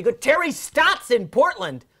 been pretty good. Terry Stotts in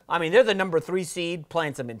Portland. I mean, they're the number 3 seed,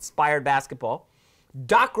 playing some inspired basketball.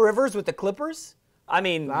 Doc Rivers with the Clippers. I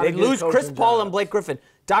mean, they lose Chris Paul and Blake Griffin.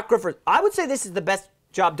 Doc Rivers, I would say this is the best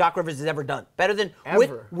job Doc Rivers has ever done. Better than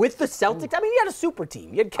with the Celtics. I mean, he had a super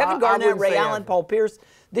team. You had Kevin Garnett, Ray Allen, Paul Pierce.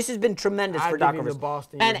 This has been tremendous for Doc Rivers.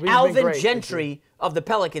 And Alvin Gentry of the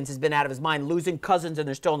Pelicans has been out of his mind, losing Cousins, and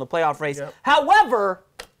they're still in the playoff race. Yep. However,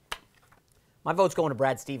 my vote's going to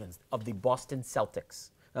Brad Stevens of the Boston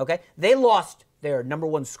Celtics. Okay? They lost their number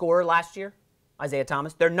 1 scorer last year, Isaiah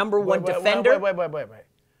Thomas. Their number 1 defender. Wait.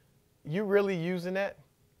 You really using that?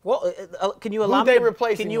 Well, can you allow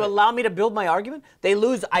me to build my argument? They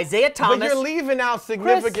lose Isaiah Thomas. But you're leaving out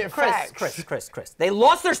significant facts. Chris. They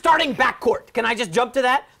lost their starting backcourt. Can I just jump to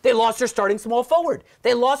that? They lost their starting small forward.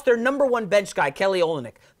 They lost their number 1 bench guy, Kelly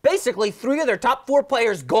Olynyk. Basically, 3 of their top 4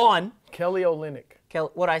 players gone. Kelly Olynyk.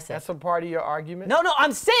 What I said? That's a part of your argument? No,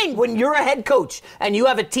 I'm saying when you're a head coach and you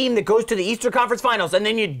have a team that goes to the Eastern Conference Finals and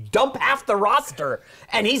then you dump half the roster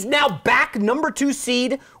and he's now back number 2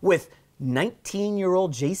 seed with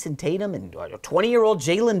 19-year-old Jason Tatum and 20-year-old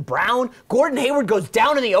Jaylen Brown. Gordon Hayward goes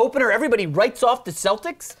down in the opener. Everybody writes off the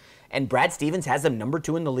Celtics. And Brad Stevens has them number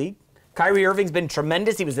 2 in the league. Kyrie Irving's been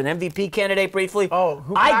tremendous. He was an MVP candidate briefly.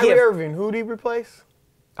 Kyrie Irving, who did he replace?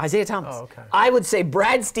 Isaiah Thomas. Oh, okay. I would say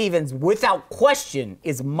Brad Stevens, without question,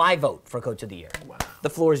 is my vote for Coach of the Year. Wow. The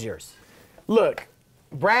floor is yours. Look,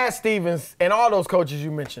 Brad Stevens and all those coaches you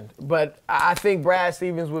mentioned, but I think Brad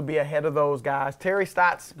Stevens would be ahead of those guys. Terry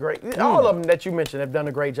Stotts, great. All of them that you mentioned have done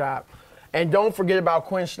a great job. And don't forget about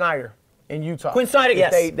Quinn Snyder in Utah. Quinn Snyder,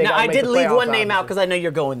 yes. Now, I did leave one name out because I know you're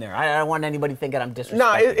going there. I don't want anybody thinking I'm disrespecting.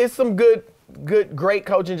 No, it's some great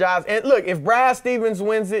coaching jobs. And look, if Brad Stevens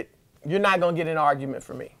wins it, you're not going to get an argument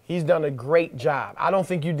from me. He's done a great job. I don't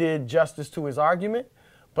think you did justice to his argument,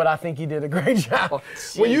 but I think he did a great job. Oh,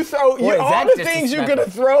 when you throw all the things you could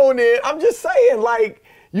have thrown in, I'm just saying, like,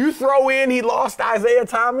 you throw in he lost Isaiah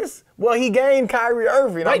Thomas, well, he gained Kyrie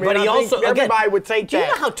Irving. Right, I mean, but he also, everybody would take do that. Do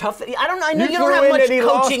you know how tough I know you don't have much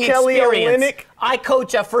coaching experience. I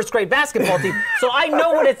coach a first-grade basketball team, so I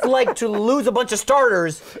know what it's like to lose a bunch of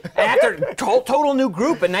starters after total new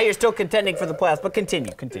group, and now you're still contending for the playoffs. But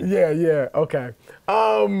continue. Yeah, okay.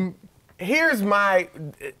 I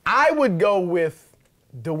would go with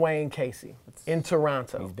Dwayne Casey in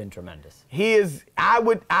Toronto. He's been tremendous. He is.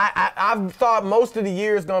 I've thought most of the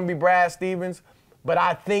year is going to be Brad Stevens, but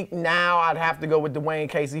I think now I'd have to go with Dwayne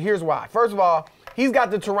Casey. Here's why. First of all, he's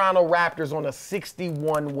got the Toronto Raptors on a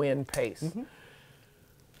 61-win pace. Mm-hmm.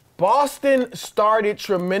 Boston started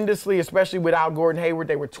tremendously, especially without Gordon Hayward.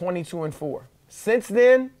 They were 22-4. Since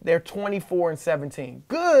then, they're 24-17.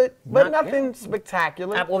 Good, but nothing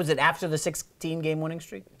spectacular. What was it, after the 16-game winning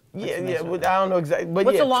streak? Yeah, I don't know exactly. But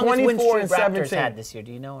what's the longest win streak 24-17 Raptors had this year?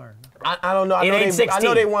 Do you know? Or I don't know. I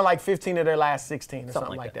know they won like 15 of their last 16 or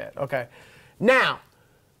something like that. Okay. Now,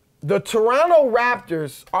 the Toronto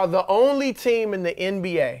Raptors are the only team in the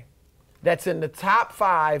NBA that's in the top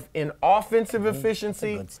 5 in offensive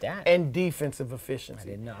efficiency and defensive efficiency.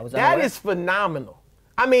 I didn't know. That is phenomenal.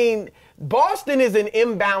 I mean, Boston is an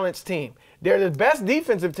imbalanced team. They're the best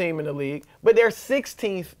defensive team in the league, but they're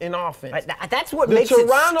 16th in offense. That's what makes it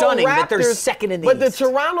stunning that they're second in the East. But the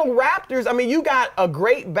Toronto Raptors, I mean, you got a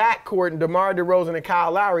great backcourt in DeMar DeRozan and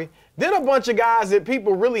Kyle Lowry. Then a bunch of guys that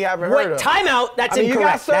people really haven't heard of. Timeout. That's incorrect. You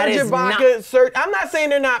got Serge Ibaka. I'm not saying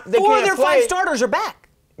they're not. They 4 of their 5 starters are back.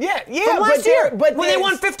 Yeah, from last year, when they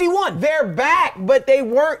won 51. They're back, but they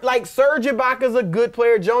weren't like Serge Ibaka's a good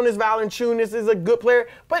player. Jonas Valanciunas is a good player,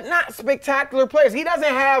 but not spectacular players. He doesn't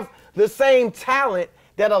have the same talent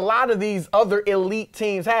that a lot of these other elite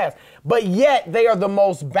teams have. But yet they are the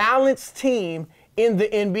most balanced team in the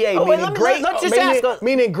NBA.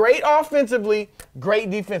 Meaning great offensively, great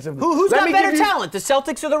defensively. Who's got better talent, the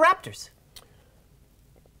Celtics or the Raptors?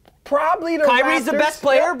 Probably the Kyrie's Raptors. the best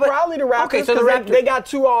player, but probably the Raptors. Okay, so the Raptors. They got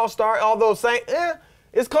 2 All-Stars, although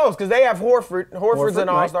it's close because they have Horford. Horford's an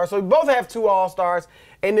All-Star, so we both have 2 All-Stars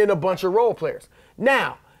and then a bunch of role players.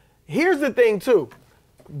 Now, here's the thing too.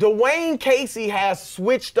 Dwayne Casey has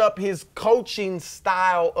switched up his coaching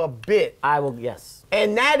style a bit. Yes.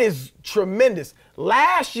 And that is tremendous.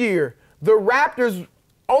 Last year, the Raptors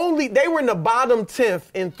they were in the bottom 10th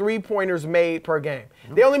in three-pointers made per game.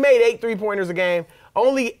 They only made 8 three-pointers a game.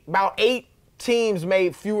 Only about 8 teams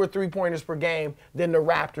made fewer three-pointers per game than the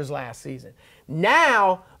Raptors last season.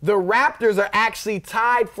 Now, the Raptors are actually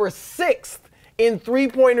tied for 6th in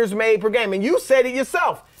three-pointers made per game. And you said it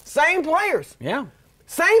yourself. Same players. Yeah.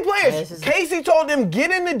 Same players. Casey told them,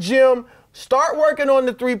 get in the gym, start working on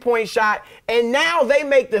the three-point shot, and now they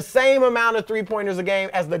make the same amount of three-pointers a game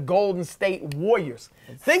as the Golden State Warriors.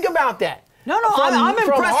 Think about that. No, I'm impressed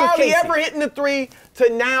from with hardly Casey. ever hitting the three to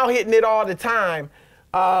now hitting it all the time.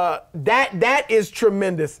 That is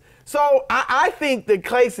tremendous. So I think the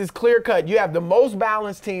case is clear-cut. You have the most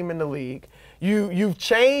balanced team in the league.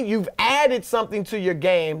 You've added something to your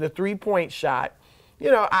game, the three-point shot. You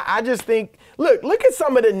know, I just think, look at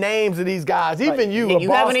some of the names of these guys. Even you, you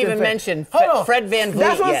haven't even mentioned Fred VanVleet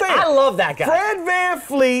That's what yet. I'm saying. I love that guy. Fred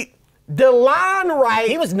VanVleet, DeLon Wright.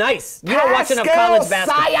 He was nice. You know, watching a college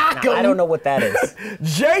basketball. I don't know what that is.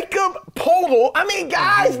 Jacob Podol. I mean,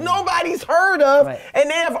 guys nobody's heard of. Right. And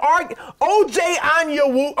they have OG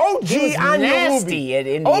Anyawubi. Nasty at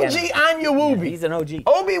Indiana. OG Anyawubi. Yeah, he's an OG.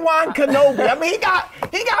 Obi-Wan Kenobi. I mean, he got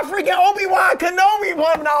freaking Obi-Wan Kenobi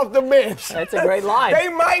coming off the bench. That's a great line. They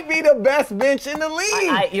might be the best bench in the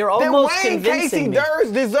league. You're almost Dwayne convincing Casey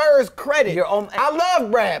me. deserves credit. I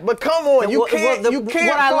love Brad, but come on, you can't. What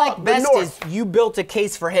I like best is you built a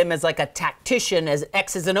case for him as like a tactician, as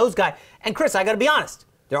X's and O's guy. And Chris, I got to be honest.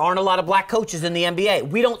 There aren't a lot of black coaches in the NBA.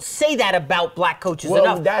 We don't say that about black coaches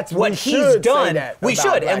enough. That's what he's done. We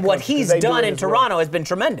should, and what he's done in Toronto has been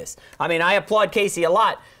tremendous. I mean, I applaud Casey a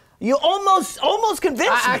lot. You almost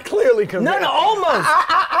convinced me. I clearly convinced. No, almost.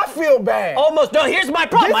 I feel bad. Almost. No, here's my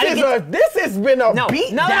problem. This has been a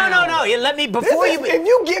beat down. No. You let me before you. If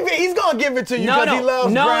you give it, he's gonna give it to you because he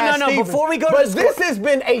loves Brad Stevens. Before we go to but this has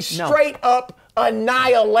been a straight up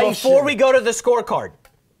annihilation. Before we go to the scorecard,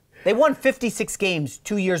 they won 56 games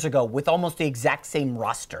 2 years ago with almost the exact same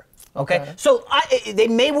roster. Okay. So they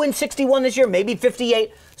may win 61 this year, maybe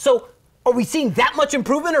 58. So. Are we seeing that much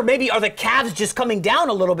improvement, or maybe are the Cavs just coming down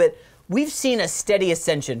a little bit? We've seen a steady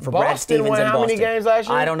ascension for Brad Stevens won and Boston. How many games last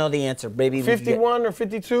year? I don't know the answer. Maybe 51 or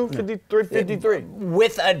 52, 53, 53.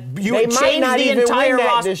 With you change the entire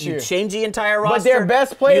roster. You change the entire roster. But their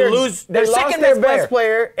best player, you lose they lost their best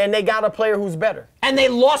player, and they got a player who's better. And they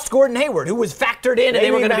lost Gordon Hayward, who was factored in, and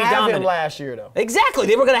they were going to be dominant. Him last year, though. Exactly.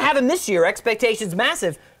 They were going to have him this year. Expectations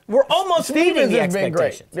massive. We're almost meeting the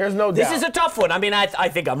expectations. There's no doubt. This is a tough one. I mean, I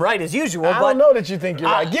think I'm right as usual. I don't know that you think you're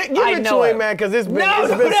right. Give it to him, man, because it's been so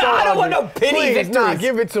I don't want no pity victories. Nah,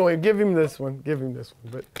 give it to him. Give him this one. Give him this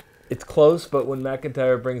one. But it's close, but when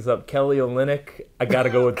McIntyre brings up Kelly Olynyk, I got to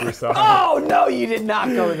go with Broussard. Oh, no, you did not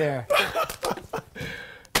go there.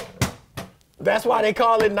 That's why they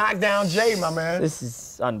call it Knockdown J, my man. This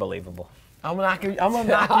is unbelievable. I'm gonna knock you down.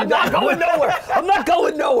 I'm not going nowhere. I'm not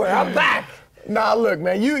going nowhere. I'm back. Nah, look,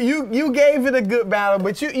 man, you gave it a good battle,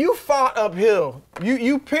 but you fought uphill.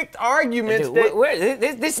 You picked arguments. Dude,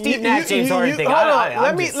 this Steve Nash James Harden thing. Hold on,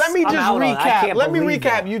 let me just recap. Let me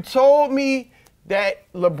recap. You told me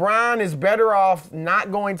that LeBron is better off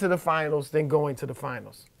not going to the finals than going to the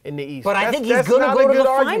finals in the East. But I think he's going to go to the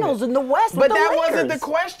finals in the West. But that wasn't the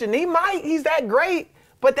question. He's that great.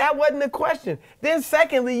 But that wasn't the question. Then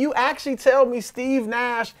secondly, you actually tell me Steve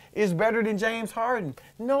Nash is better than James Harden.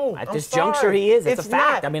 No, at this juncture he is. It's a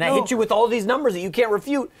fact. I mean, I hit you with all these numbers that you can't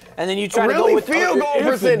refute, and then you try to go with field goal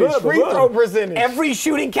percentage, free throw percentage. Every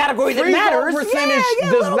shooting category that matters. Free throw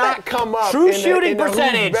percentage does not come up. True shooting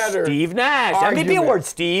percentage. Steve Nash. MVP award.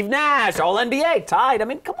 Steve Nash. All NBA. Tied. I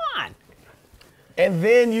mean, come on. And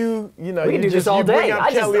then we can do this all day.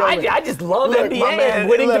 I just love NBA and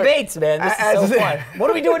winning debates, man. This is so fun.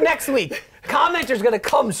 What are we doing next week? Commenter's gonna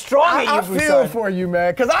come strong at you. I feel for you,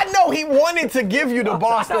 man, because I know he wanted to give you the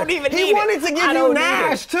Boston. I don't even need He wanted to give you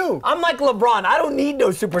Nash too. I'm like LeBron. I don't need no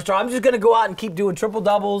superstar. I'm just gonna go out and keep doing triple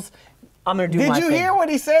doubles. I'm gonna do my thing. Did you hear what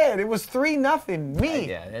he said? It was 3-0. Me.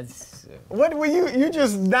 Yeah, that's. What were you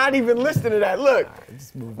just not even listening to that? Look,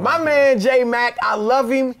 my man J Mac, I love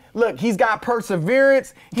him. Look, he's got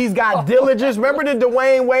perseverance. He's got diligence. Remember the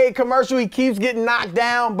Dwayne Wade commercial? He keeps getting knocked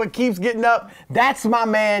down, but keeps getting up. That's my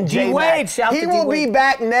man J Mac. He will be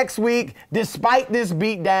back next week despite this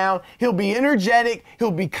beatdown. He'll be energetic.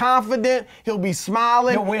 He'll be confident. He'll be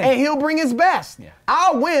smiling. He'll win. And he'll bring his best. Yeah.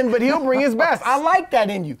 I'll win, but he'll bring his best. I like that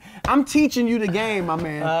in you. I'm teaching you the game, my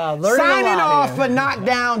man. Signing off for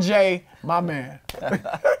Knockdown J, my man.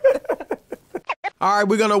 All right,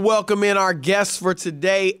 we're going to welcome in our guest for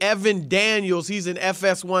today, Evan Daniels. He's an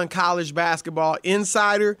FS1 college basketball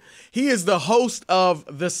insider. He is the host of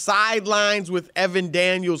the Sidelines with Evan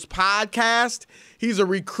Daniels podcast. He's a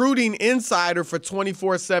recruiting insider for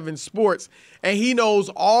 24/7 Sports, and he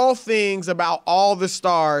knows all things about all the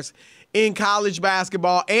stars in college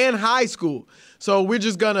basketball and high school. So we're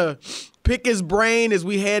just going to pick his brain as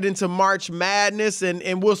we head into March Madness,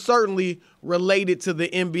 and we'll certainly relate it to the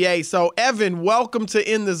NBA. So, Evan, welcome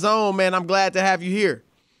to In the Zone, man. I'm glad to have you here.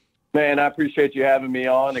 Man, I appreciate you having me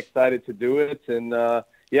on. Excited to do it, and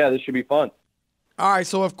this should be fun. All right,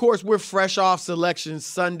 so of course we're fresh off Selection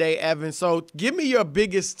Sunday, Evan. So give me your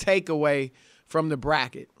biggest takeaway from the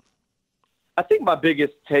bracket. I think my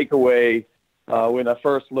biggest takeaway when I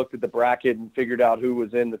first looked at the bracket and figured out who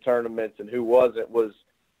was in the tournaments and who wasn't was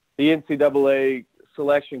the NCAA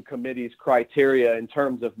Selection Committee's criteria in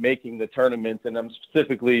terms of making the tournament. And I'm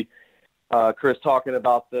specifically, Chris, talking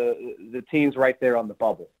about the teams right there on the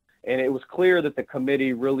bubble. And it was clear that the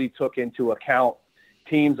committee really took into account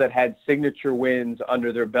teams that had signature wins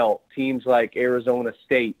under their belt, teams like Arizona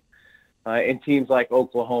State and teams like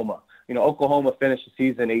Oklahoma. You know, Oklahoma finished the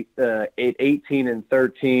season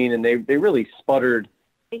 18-13, and they really sputtered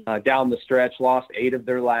down the stretch, lost 8 of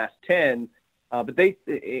their last 10. But they,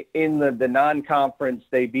 in the non-conference,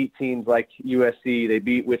 they beat teams like USC. They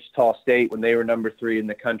beat Wichita State when they were number 3 in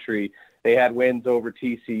the country. They had wins over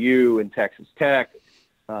TCU and Texas Tech,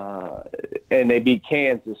 and they beat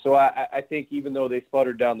Kansas. So I think even though they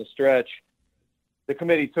sputtered down the stretch, the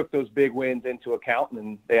committee took those big wins into account,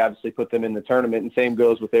 and they obviously put them in the tournament. And same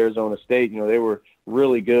goes with Arizona State. You know, they were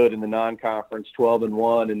really good in the non-conference,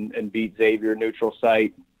 12-1, and beat Xavier neutral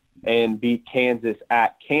site and beat Kansas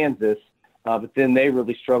at Kansas. But then they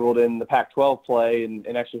really struggled in the Pac-12 play and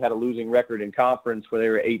actually had a losing record in conference where they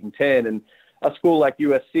were 8-10. And a school like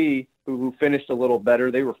USC, who finished a little better,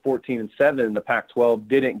 they were 14-7 in the Pac-12,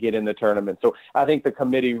 didn't get in the tournament. So I think the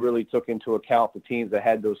committee really took into account the teams that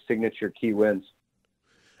had those signature key wins.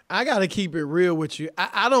 I got to keep it real with you.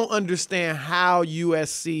 I don't understand how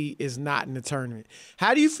USC is not in the tournament.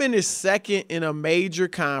 How do you finish second in a major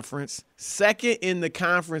conference, second in the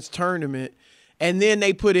conference tournament, and then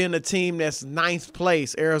they put in a team that's 9th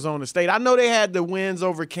place, Arizona State? I know they had the wins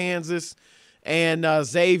over Kansas and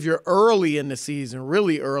Xavier early in the season,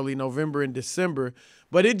 really early, November and December.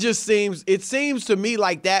 But it seems to me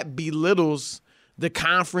like that belittles the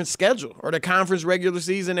conference schedule or the conference regular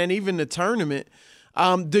season and even the tournament.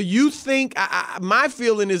 Do you think my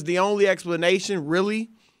feeling is the only explanation really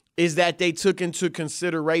is that they took into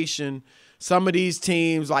consideration some of these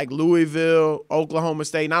teams like Louisville, Oklahoma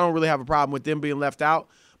State, and I don't really have a problem with them being left out,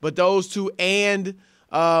 but those two and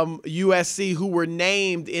USC, who were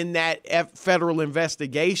named in that federal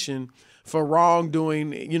investigation for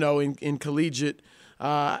wrongdoing, you know, in collegiate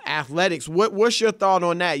athletics. What's your thought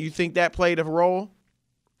on that? You think that played a role?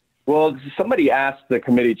 Well, somebody asked the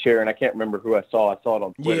committee chair, and I can't remember who I saw. I saw it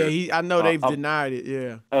on Twitter. Yeah, I know they've denied it.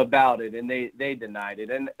 Yeah, about it, and they denied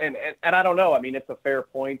it, and I don't know. I mean, it's a fair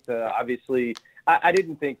point. Obviously, I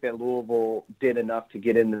didn't think that Louisville did enough to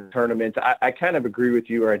get in the tournament. I kind of agree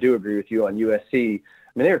with you, or I do agree with you on USC.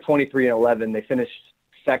 I mean, they were 23-11. They finished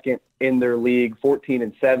second in their league,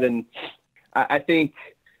 14-7. I think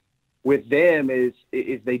with them is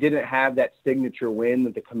they didn't have that signature win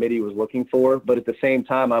that the committee was looking for. But at the same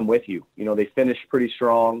time, I'm with you. You know, they finished pretty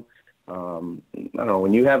strong. I don't know,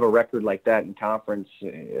 when you have a record like that in conference,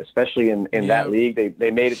 especially in that league, they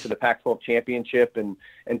made it to the Pac-12 championship and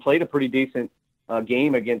played a pretty decent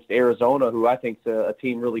game against Arizona, who I think is a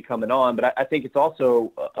team really coming on. But I think it's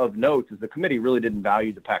also of note is the committee really didn't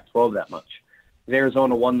value the Pac-12 that much.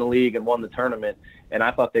 Arizona won the league and won the tournament, and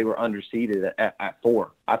I thought they were underseeded at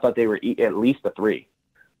 4. I thought they were at least a 3.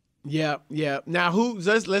 Yeah. Now,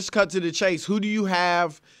 let's cut to the chase. Who do you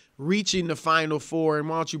have reaching the Final Four, and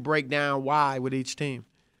why don't you break down why with each team?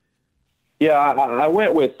 Yeah, I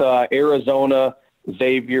went with Arizona,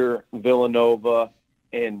 Xavier, Villanova,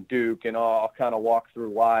 and Duke, and I'll kind of walk through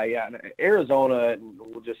why. Yeah, Arizona, and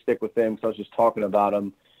we'll just stick with them because I was just talking about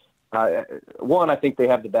them. One, I think they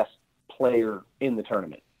have the best player in the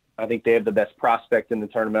tournament. I think they have the best prospect in the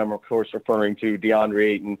tournament. I'm, of course, referring to DeAndre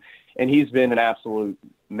Ayton, and he's been an absolute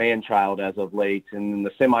man-child as of late. And in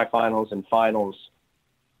the semifinals and finals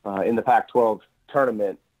in the Pac-12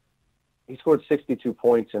 tournament, he scored 62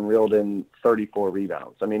 points and reeled in 34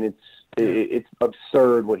 rebounds. I mean, it's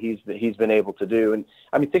absurd what he's been able to do. And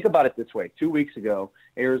I mean, think about it this way: 2 weeks ago,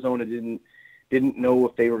 Arizona didn't know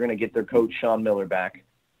if they were going to get their coach Sean Miller back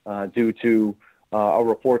due to a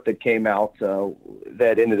report that came out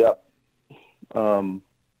that ended up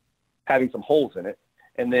having some holes in it.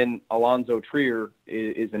 and then Alonzo Trier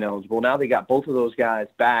is ineligible. Now they got both of those guys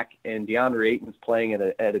back, and DeAndre Ayton's playing at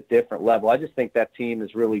a different level. I just think that team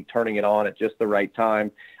is really turning it on at just the right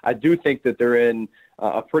time. I do think that they're in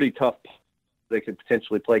a pretty tough. They could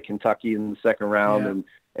potentially play Kentucky in the second round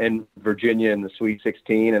and Virginia in the Sweet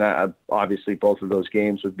 16, and obviously both of those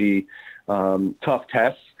games would be tough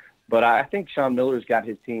tests. But I think Sean Miller's got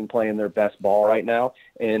his team playing their best ball right now,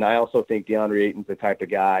 and I also think DeAndre Ayton's the type of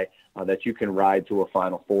guy that you can ride to a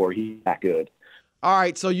Final Four. He's that good. All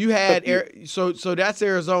right, so you had so that's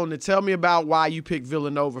Arizona. Tell me about why you picked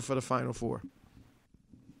Villanova for the Final Four.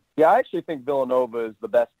 Yeah, I actually think Villanova is the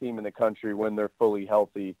best team in the country when they're fully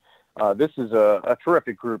healthy. This is a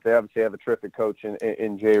terrific group. They obviously have a terrific coach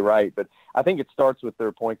in Jay Wright, but I think it starts with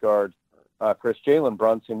their point guard, Chris. Jalen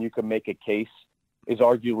Brunson, you could make a case, is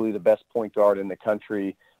arguably the best point guard in the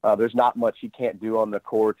country. There's not much he can't do on the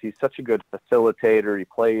court. He's such a good facilitator. He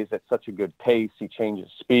plays at such a good pace. He changes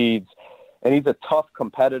speeds. And he's a tough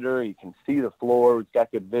competitor. He can see the floor. He's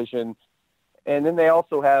got good vision. And then they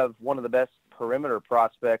also have one of the best perimeter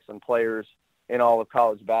prospects and players in all of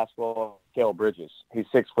college basketball, Mikal Bridges. He's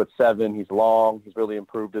 6'7". He's long. He's really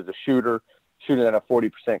improved as a shooter, shooting at a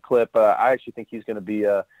 40% clip. I actually think he's going to be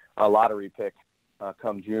a lottery pick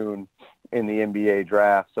come June in the NBA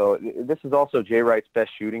draft. So this is also Jay Wright's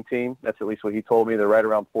best shooting team. That's at least what he told me. They're right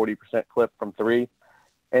around 40% clip from three.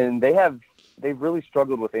 And they've really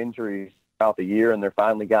struggled with injuries throughout the year, and they're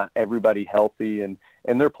finally got everybody healthy, and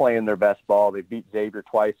they're playing their best ball. They beat Xavier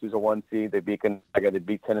twice, who's a 1 seed. They beat Gonzaga. They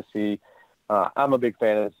beat Tennessee. I'm a big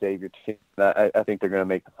fan of the Xavier team. I think they're going to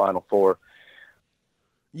make the Final Four.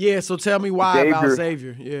 Yeah, so tell me why about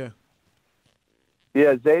Xavier.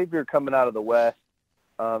 Yeah, Xavier coming out of the West.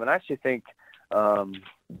 And I actually think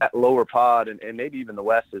that lower pod and maybe even the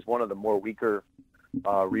West is one of the more weaker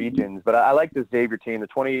regions. But I like the Xavier team, the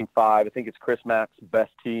 28-5. I think it's Chris Mack's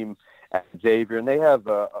best team at Xavier. And they have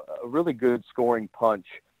a really good scoring punch.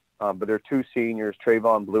 But they're two seniors,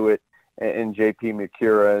 Trayvon Blewett and J.P.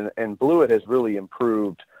 McCura. And Blewett has really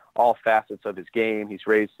improved all facets of his game. He's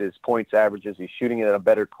raised his points averages. He's shooting it at a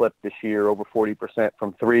better clip this year, over 40%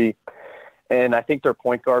 from three. And I think their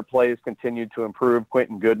point guard play has continued to improve.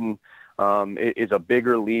 Quentin Gooden is a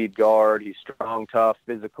bigger lead guard. He's strong, tough,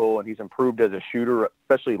 physical, and he's improved as a shooter,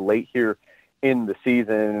 especially late here in the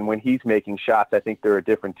season. And when he's making shots, I think they're a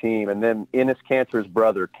different team. And then Enes Kanter's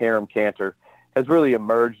brother, Karam Kanter, has really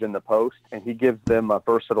emerged in the post, and he gives them a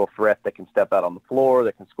versatile threat that can step out on the floor,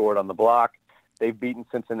 that can score it on the block. They've beaten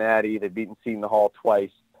Cincinnati. They've beaten Seton Hall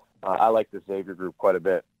twice. I like the Xavier group quite a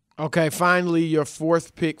bit. Okay, finally, your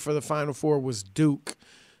fourth pick for the Final Four was Duke.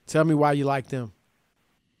 Tell me why you like them.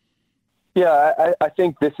 Yeah, I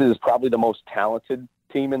think this is probably the most talented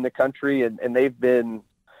team in the country, and they've been,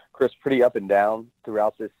 Chris, pretty up and down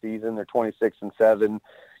throughout this season. They're 26-7.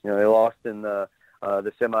 They lost in the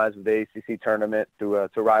semis of the ACC tournament to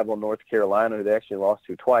rival North Carolina, who they actually lost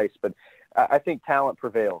to twice. But I think talent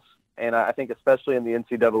prevails, and I think especially in the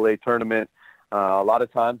NCAA tournament, a lot of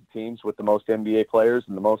times the teams with the most NBA players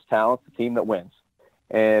and the most talent, the team that wins.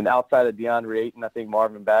 And outside of DeAndre Ayton, I think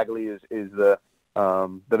Marvin Bagley is the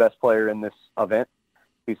best player in this event.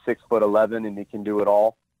 He's 6'11", and he can do it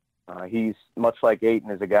all. He's much like Ayton,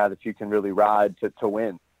 is a guy that you can really ride to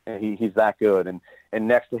win. And he's that good. And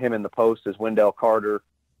next to him in the post is Wendell Carter,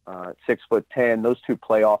 6'10". Those two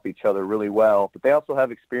play off each other really well. But they also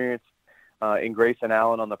have experience in Grayson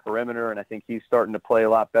Allen on the perimeter, and I think he's starting to play a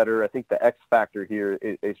lot better. I think the X factor here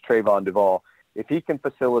is Trayvon Duval. If he can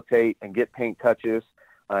facilitate and get paint touches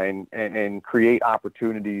and create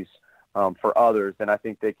opportunities for others, then I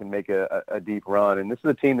think they can make a deep run. And this is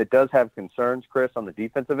a team that does have concerns, Chris, on the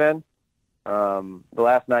defensive end. The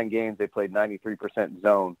last 9 games, they played 93%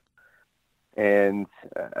 zone. And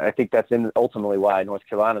I think that's ultimately why North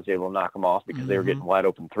Carolina was able to knock them off, because they were getting wide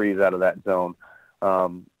open threes out of that zone.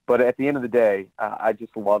 But at the end of the day, I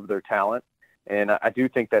just love their talent. And I do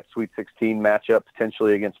think that Sweet 16 matchup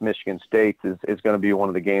potentially against Michigan State is going to be one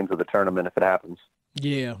of the games of the tournament if it happens.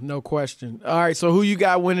 Yeah, no question. All right, so who you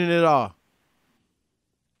got winning it all?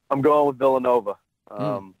 I'm going with Villanova.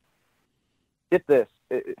 Get this.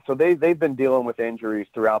 So they've been dealing with injuries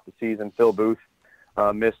throughout the season. Phil Booth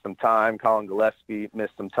missed some time. Colin Gillespie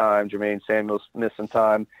missed some time. Jermaine Samuels missed some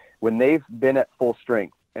time. When they've been at full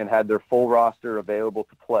strength and had their full roster available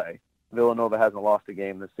to play, Villanova hasn't lost a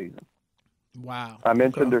game this season. Wow. I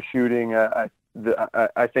mentioned their shooting.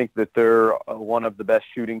 I think that they're one of the best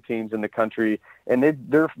shooting teams in the country, and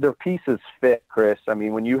their pieces fit, Chris. I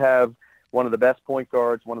mean, when you have one of the best point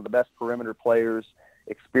guards, one of the best perimeter players,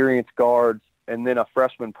 experienced guards, and then a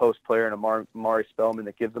freshman post player in Amari Spellman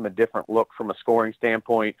that gives them a different look from a scoring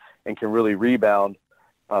standpoint and can really rebound,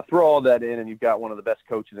 throw all that in, and you've got one of the best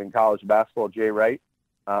coaches in college basketball, Jay Wright.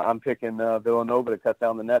 I'm picking Villanova to cut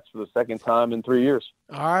down the nets for the second time in 3 years.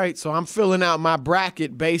 All right, so I'm filling out my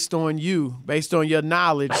bracket based on your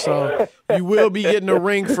knowledge. So you will be getting a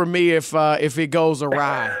ring from me if it goes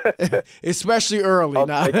awry, especially early.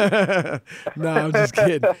 No, I'm just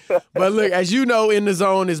kidding. But look, as you know, In the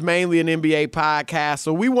Zone is mainly an NBA podcast,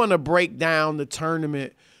 so we want to break down the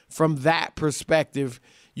tournament from that perspective.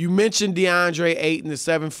 You mentioned DeAndre Ayton, the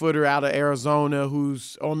 7-footer out of Arizona,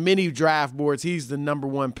 who's on many draft boards. He's the number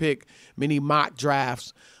 1 pick, many mock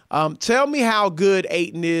drafts. Tell me how good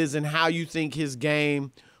Ayton is and how you think his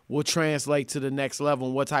game will translate to the next level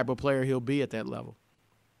and what type of player he'll be at that level.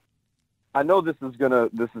 I know this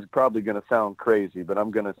is probably gonna sound crazy, but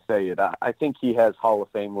I'm gonna say it. I think he has Hall of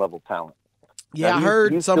Fame level talent. Yeah, now, I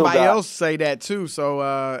heard somebody else say that too. So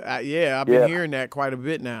I've been hearing that quite a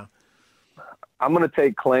bit now. I'm going to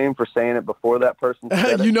take claim for saying it before that person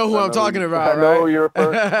said it. You know who I'm talking about, right? I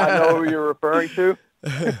know who you're referring to.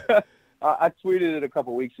 I tweeted it a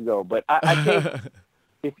couple weeks ago, but I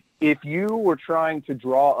think if you were trying to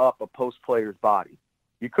draw up a post player's body,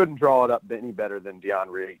 you couldn't draw it up any better than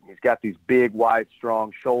DeAndre Ayton. He's got these big, wide,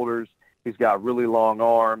 strong shoulders. He's got really long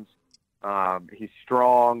arms. He's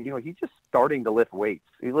strong. He's just starting to lift weights.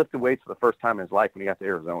 He lifted weights for the first time in his life when he got to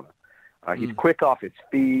Arizona. He's quick off his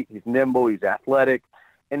feet. He's nimble. He's athletic.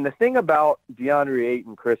 And the thing about DeAndre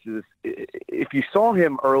Ayton, Chris, is if you saw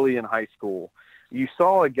him early in high school, you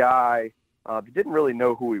saw a guy that didn't really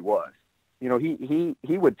know who he was.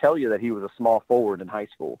 He would tell you that he was a small forward in high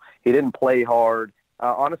school. He didn't play hard.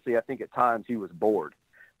 Honestly, I think at times he was bored.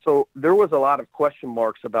 So there was a lot of question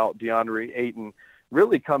marks about DeAndre Ayton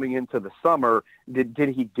really coming into the summer. Did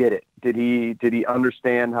he get it? Did he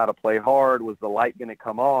understand how to play hard? Was the light going to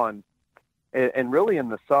come on? And really in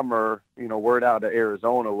the summer, word out of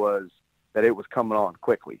Arizona was that it was coming on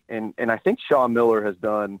quickly. And I think Sean Miller has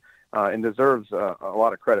done and deserves a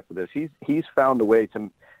lot of credit for this. He's found a way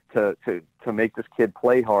to make this kid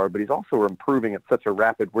play hard, but he's also improving at such a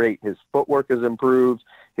rapid rate. His footwork has improved.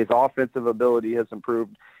 His offensive ability has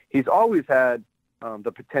improved. He's always had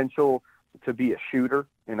the potential to be a shooter,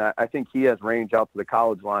 and I think he has range out to the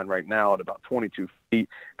college line right now at about 22 feet,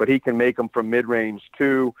 but he can make them from mid-range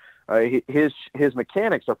too. His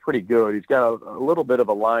mechanics are pretty good. He's got a little bit of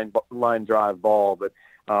a line drive ball, but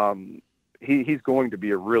he's going to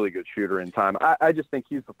be a really good shooter in time. I just think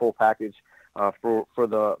he's the full package for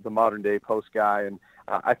the modern day post guy, and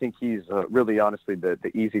I think he's really honestly the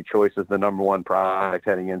easy choice as the number 1 prospect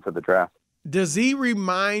heading into the draft. Does he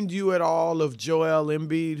remind you at all of Joel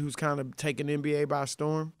Embiid, who's kind of taken NBA by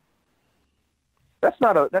storm? That's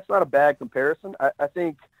not a bad comparison. I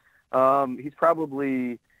think he's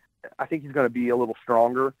probably. I think he's going to be a little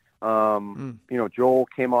stronger. Joel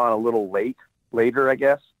came on a little later, I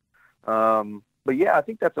guess. But yeah, I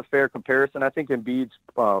think that's a fair comparison. I think Embiid's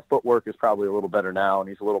footwork is probably a little better now, and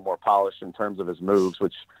he's a little more polished in terms of his moves,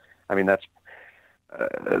 which, I mean, that's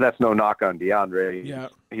no knock on DeAndre. Yeah.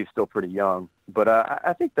 He's still pretty young. But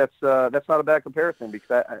I think that's not a bad comparison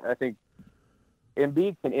because I think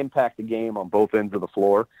Embiid can impact the game on both ends of the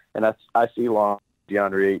floor, and I see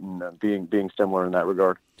DeAndre Ayton being similar in that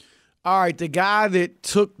regard. All right, the guy that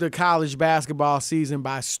took the college basketball season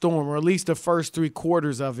by storm, or at least the first 3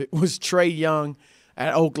 quarters of it, was Trae Young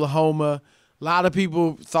at Oklahoma. A lot of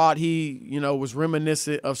people thought he, was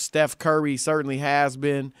reminiscent of Steph Curry. He certainly has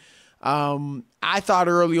been. I thought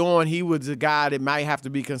early on he was a guy that might have to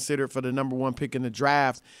be considered for the number 1 pick in the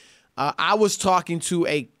draft. I was talking to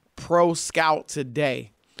a pro scout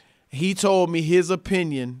today. He told me his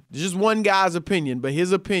opinion, just one guy's opinion, but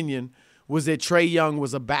his opinion was that Trae Young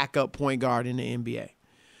was a backup point guard in the NBA.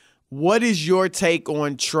 What is your take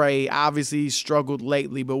on Trae? Obviously, he's struggled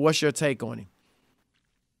lately, but what's your take on him?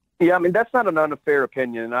 Yeah, I mean, that's not an unfair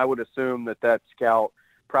opinion, and I would assume that scout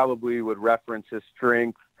probably would reference his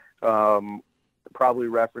strength, probably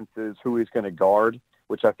references who he's going to guard,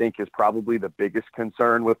 which I think is probably the biggest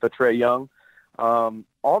concern with the Trae Young.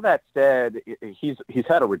 All that said, he's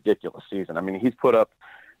had a ridiculous season. I mean, he's put up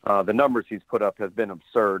the numbers he's put up has been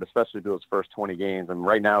absurd, especially through his first 20 games. And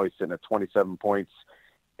right now he's sitting at 27 points,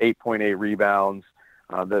 8.8 rebounds.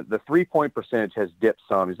 The 3-point percentage has dipped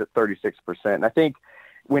some. He's at 36%. And I think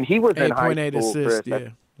when he was in high school, assists,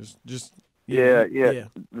 Chris, yeah.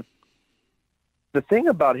 The thing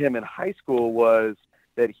about him in high school was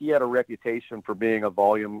that he had a reputation for being a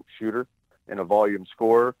volume shooter and a volume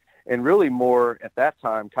scorer, and really more at that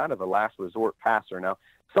time kind of a last resort passer. Now,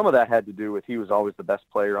 some of that had to do with he was always the best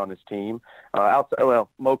player on his team.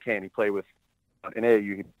 Mocan he played with In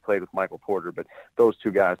AAU, he played with Michael Porter, but those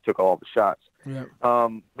two guys took all the shots. Yeah.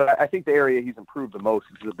 But I think the area he's improved the most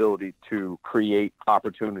is his ability to create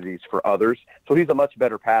opportunities for others. So he's a much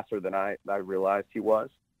better passer than I realized he was.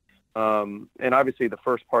 And obviously the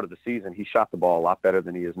first part of the season, he shot the ball a lot better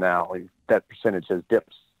than he is now. That percentage has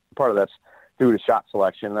dipped. Part of that's due to shot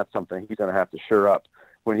selection, and that's something he's going to have to shore up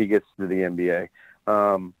when he gets to the NBA.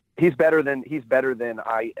 He's better than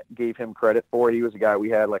I gave him credit for. He was a guy we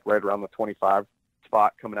had like right around the 25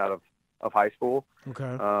 spot coming out of high school.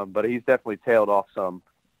 Okay. But he's definitely tailed off some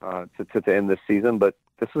to end this season. But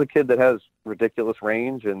this is a kid that has ridiculous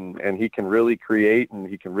range, and he can really create, and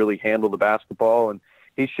he can really handle the basketball. And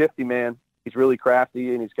he's shifty, man. He's really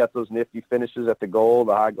crafty, and he's got those nifty finishes at the goal,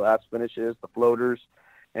 the high glass finishes, the floaters,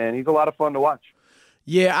 and he's a lot of fun to watch.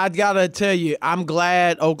 Yeah, I got to tell you, I'm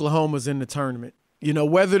glad Oklahoma's in the tournament. You know,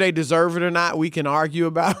 whether they deserve it or not, we can argue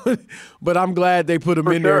about it, but I'm glad they put him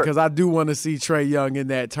in there because I do want to see Trae Young in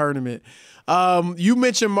that tournament. You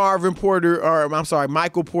mentioned Michael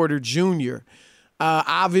Porter Jr.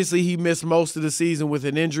 Obviously, he missed most of the season with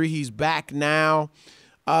an injury. He's back now.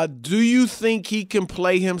 Do you think he can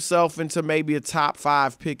play himself into maybe a top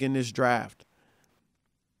 5 pick in this draft?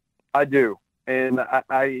 I do. And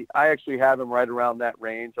I actually have him right around that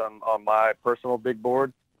range on my personal big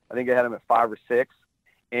board. I think I had him at 5 or 6.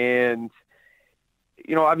 And,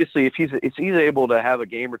 you know, obviously if he's able to have a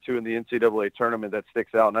game or two in the NCAA tournament that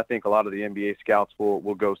sticks out, and I think a lot of the NBA scouts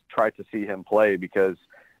will go try to see him play because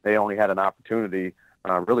they only had an opportunity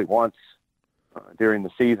really once during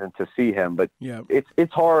the season to see him. But yeah,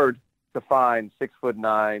 it's hard to find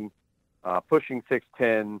 6'9", pushing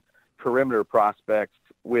 6'10" perimeter prospects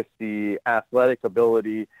with the athletic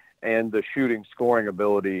ability and the shooting scoring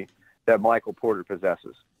ability that Michael Porter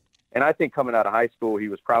possesses. And I think coming out of high school, he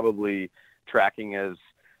was probably tracking as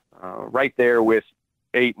right there with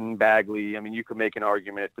Ayton, Bagley. I mean, you could make an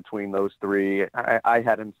argument between those three. I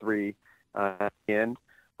had him 3 at the end.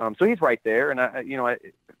 So he's right there. And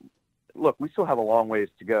look, we still have a long ways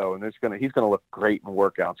to go, and he's going to look great in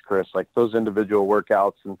workouts, Chris. Like those individual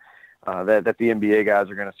workouts and that the NBA guys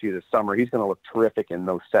are going to see this summer. He's going to look terrific in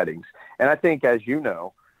those settings. And I think, as you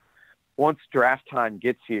know, once draft time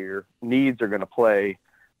gets here, needs are going to play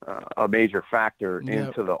a major factor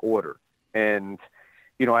into the order. And,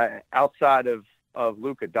 you know, outside of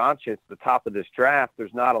Luka Doncic, the top of this draft,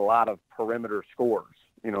 there's not a lot of perimeter scorers.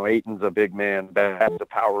 You know, Ayton's a big man, Bab's a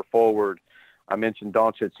power forward. I mentioned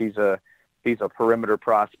Doncic, he's a perimeter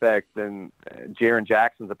prospect, and Jaren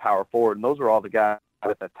Jackson's a power forward, and those are all the guys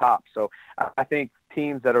at the top. So I think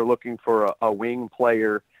teams that are looking for a wing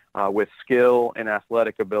player with skill and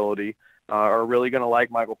athletic ability are really going to like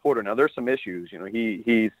Michael Porter. Now, there's some issues. You know,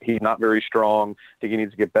 he's not very strong. I think he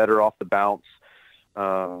needs to get better off the bounce.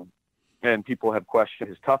 And people have questioned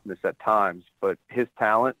his toughness at times, but his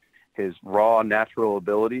talent, his raw natural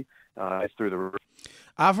ability is through the roof.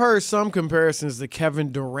 I've heard some comparisons to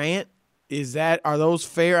Kevin Durant. Are those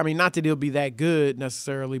fair? I mean, not that he'll be that good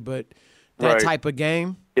necessarily, but that type of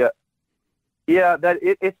game. Yeah,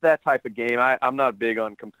 it's that type of game. I'm not big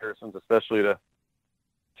on comparisons, especially to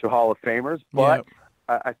Hall of Famers, but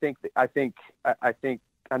I think I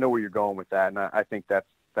know where you're going with that, and I think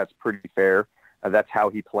that's pretty fair. That's how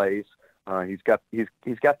he plays. He's got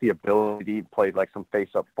the ability to play like some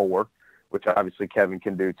face-up 4, which obviously Kevin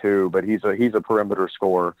can do too. But he's a perimeter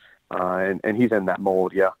scorer, and he's in that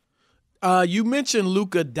mold. Yeah. You mentioned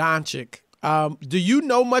Luka Doncic. Do you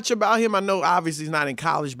know much about him? I know obviously he's not in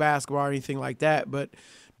college basketball or anything like that, but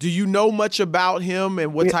do you know much about him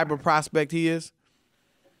and what type of prospect he is?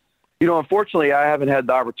 You know, unfortunately, I haven't had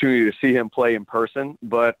the opportunity to see him play in person,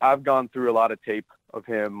 but I've gone through a lot of tape of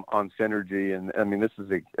him on Synergy. And I mean, this is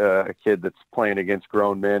a kid that's playing against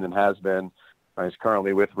grown men and has been. He's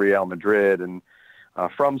currently with Real Madrid and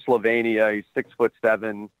from Slovenia. He's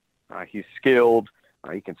 6'7". He's skilled.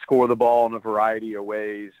 He can score the ball in a variety of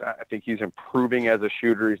ways. I think he's improving as a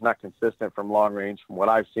shooter. He's not consistent from long range from what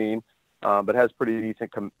I've seen, but has pretty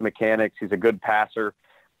decent mechanics. He's a good passer.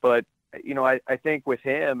 But, you know, I think with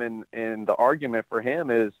him and the argument for him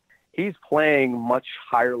is he's playing much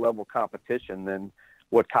higher level competition than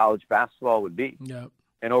what college basketball would be. Yep.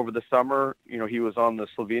 And over the summer, you know, he was on the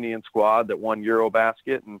Slovenian squad that won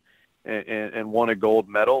Eurobasket and won a gold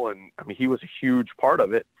medal. And I mean, he was a huge part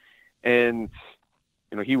of it. And,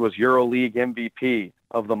 you know, he was EuroLeague MVP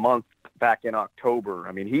of the month back in October.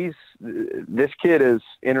 I mean, this kid is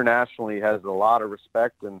internationally has a lot of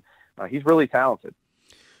respect, and he's really talented.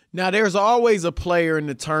 Now, there's always a player in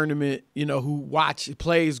the tournament, you know, who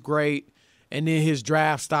plays great, and then his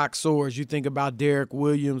draft stock soars. You think about Derek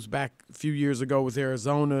Williams back a few years ago with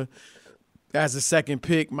Arizona. as a second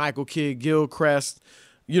pick, Michael Kidd-Gilchrist.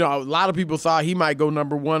 You know, a lot of people thought he might go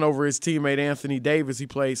number 1 over his teammate Anthony Davis. He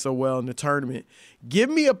played so well in the tournament. Give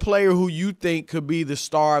me a player who you think could be the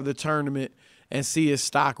star of the tournament and see his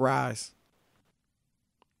stock rise.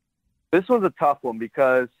 This was a tough one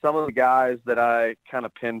because some of the guys that I kind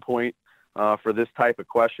of pinpoint for this type of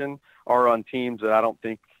question are on teams that I don't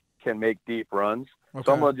think can make deep runs. Okay.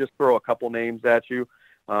 So I'm going to just throw a couple names at you.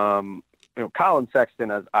 Colin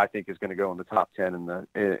Sexton, I think, is going to go in the top 10 in the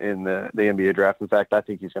NBA draft. In fact, I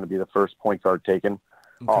think he's going to be the first point guard taken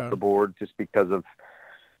off the board just because of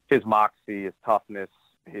his moxie, his toughness,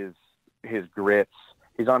 his grits.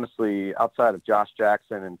 He's honestly, outside of Josh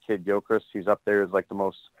Jackson and Kidd-Gilchrist, he's up there as like the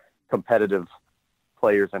most competitive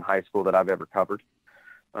players in high school that I've ever covered.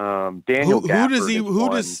 Daniel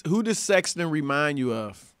who does Sexton remind you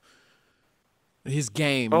of? His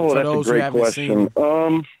game. Oh, for that's those a great who haven't question.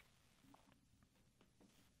 Seen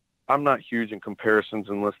I'm not huge in comparisons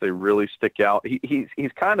unless they really stick out.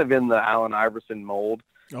 He's kind of in the Allen Iverson mold.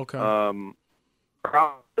 Okay. I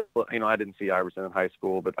didn't see Iverson in high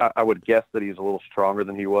school, but I would guess that he's a little stronger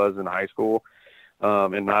than he was in high school,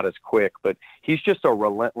 and not as quick. But he's just a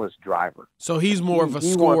relentless driver. So he's more of a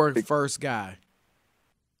score first guy.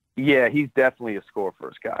 Yeah, he's definitely a score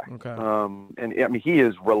first guy. Okay. And I mean, he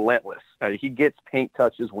is relentless. He gets paint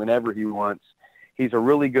touches whenever he wants. He's a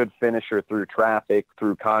really good finisher through traffic,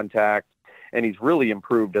 through contact, and he's really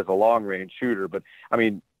improved as a long-range shooter. But, I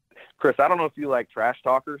mean, Chris, I don't know if you like trash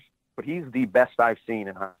talkers, but he's the best I've seen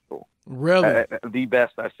in high school. Really? The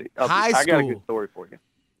best I've seen. I got a good story for you.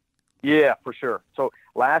 Yeah, for sure. So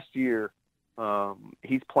last year,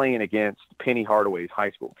 he's playing against Penny Hardaway's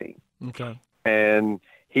high school team. Okay. And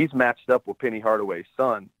he's matched up with Penny Hardaway's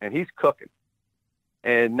son, and he's cooking.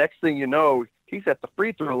 And next thing you know, he's at the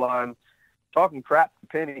free throw line talking crap to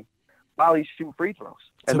Penny while he's shooting free throws.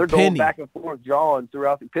 And they're going back and forth, jawing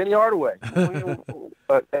throughout Penny Hardaway, an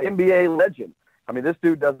NBA legend. I mean, this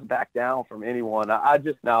dude doesn't back down from anyone.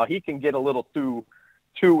 Now he can get a little too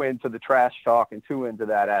into the trash talk and too into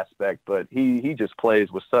that aspect, but he just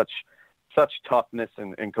plays with such toughness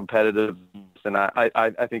and competitiveness, and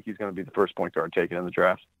I think he's going to be the first point guard taken in the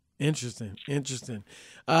draft. Interesting.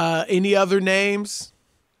 Any other names?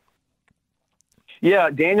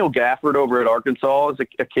 Yeah, Daniel Gafford over at Arkansas is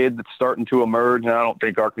a kid that's starting to emerge, and I don't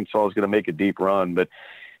think Arkansas is going to make a deep run, but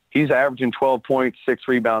he's averaging 12 points, 6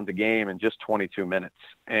 rebounds a game in just 22 minutes.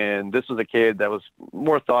 And this was a kid that was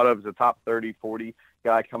more thought of as a top 30, 40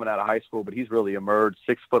 guy coming out of high school, but he's really emerged,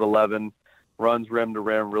 6'11", runs rim to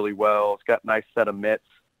rim really well. He's got a nice set of mitts.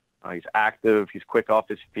 He's active. He's quick off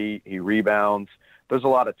his feet. He rebounds. There's a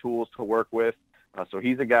lot of tools to work with. So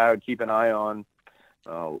he's a guy I would keep an eye on.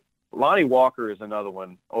 Lonnie Walker is another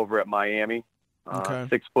one over at Miami.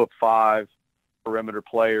 6'5", perimeter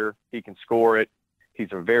player. He can score it. He's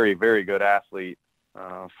a very, very good athlete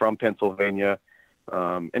from Pennsylvania.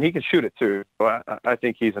 And he can shoot it too. So I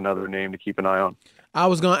think he's another name to keep an eye on. I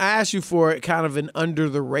was going to ask you for kind of an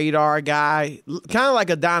under-the-radar guy, kind of like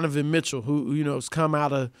a Donovan Mitchell who has come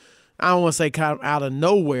out of, I don't want to say kind of out of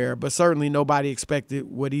nowhere, but certainly nobody expected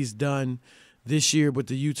what he's done this year with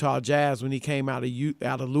the Utah Jazz when he came out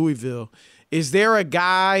of Louisville. Is there a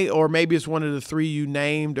guy, or maybe it's one of the three you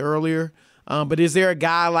named earlier, but is there a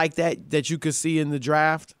guy like that you could see in the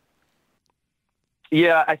draft?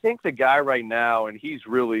 Yeah, I think the guy right now, and he's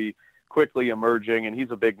really quickly emerging, and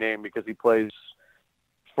he's a big name because he plays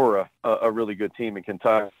for a really good team in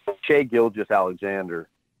Kentucky. Shai Gilgeous-Alexander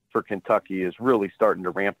for Kentucky is really starting to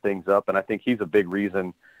ramp things up, and I think he's a big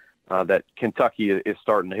reason that Kentucky is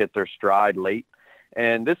starting to hit their stride late.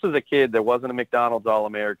 And this is a kid that wasn't a McDonald's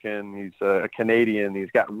All-American. He's a Canadian.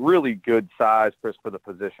 He's got really good size, Chris, for the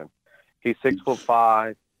position. He's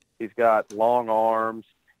 6'5". He's got long arms.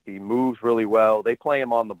 He moves really well. They play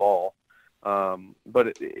him on the ball.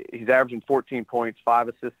 But he's averaging 14 points, 5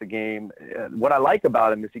 assists a game. What I like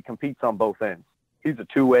about him is he competes on both ends. He's a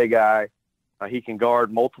two-way guy. He can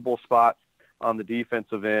guard multiple spots on the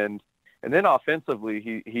defensive end. And then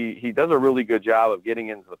offensively, he does a really good job of getting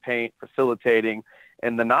into the paint, facilitating.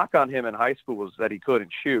 And the knock on him in high school was that he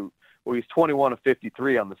couldn't shoot. Well, he's 21 of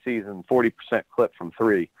 53 on the season, 40% clip from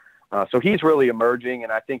three. So he's really emerging,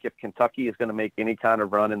 and I think if Kentucky is going to make any kind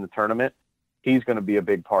of run in the tournament, he's going to be a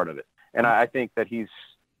big part of it. And I think that he's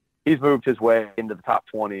moved his way into the top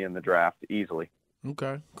 20 in the draft easily.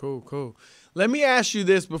 Okay, cool. Let me ask you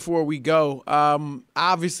this before we go.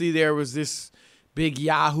 Obviously, there was this big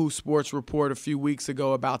Yahoo Sports report a few weeks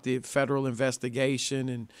ago about the federal investigation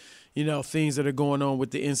and, things that are going on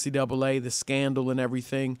with the NCAA, the scandal and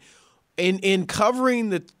everything. In covering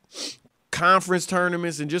conference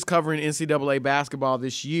tournaments and just covering NCAA basketball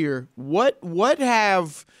this year, what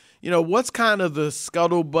have, what's kind of the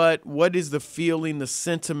scuttlebutt? What is the feeling, the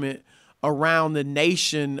sentiment around the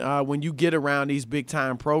nation when you get around these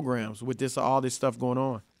big-time programs with all this stuff going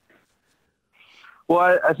on?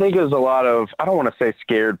 Well, I think there's a lot of, I don't want to say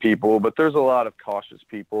scared people, but there's a lot of cautious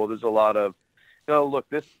people. There's a lot of, look,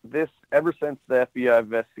 this ever since the FBI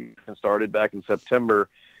investigation started back in September,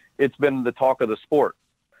 it's been the talk of the sport.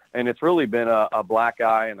 And it's really been a black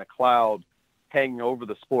eye and a cloud hanging over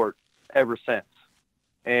the sport ever since.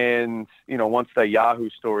 And, once that Yahoo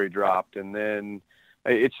story dropped, and then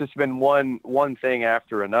it's just been one thing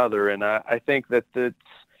after another. And I think that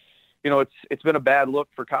it's been a bad look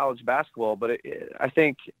for college basketball, but I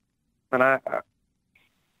think, and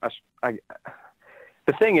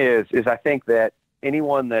the thing is I think that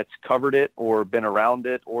anyone that's covered it or been around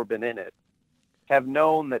it or been in it have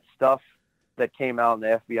known that stuff that came out in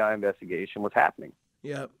the FBI investigation was happening.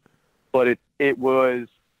 Yeah. But it was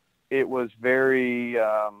very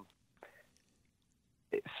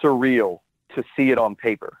surreal to see it on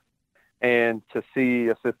paper and to see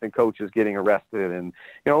assistant coaches getting arrested. And,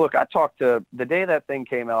 look, I talked to, the day that thing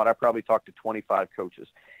came out, I probably talked to 25 coaches,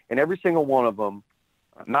 and every single one of them,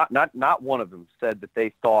 not one of them said that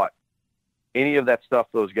they thought any of that stuff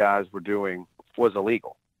those guys were doing was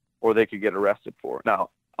illegal or they could get arrested for it. Now,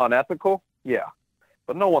 unethical? Yeah.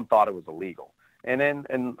 But no one thought it was illegal. And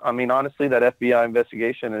I mean, honestly, that FBI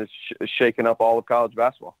investigation is shaking up all of college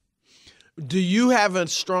basketball. Do you have a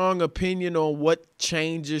strong opinion on what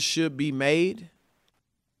changes should be made?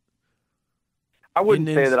 I wouldn't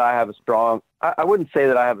say that I have a strong. I wouldn't say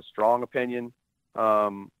that I have a strong opinion.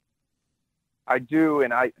 I do,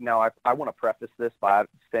 and I want to preface this by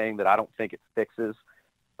saying that I don't think it fixes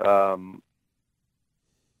guys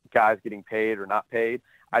getting paid or not paid.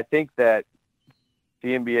 I think that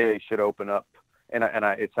the NBA should open up, and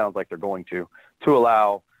it sounds like they're going to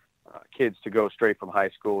allow kids to go straight from high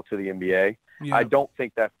school to the NBA. Yeah. I don't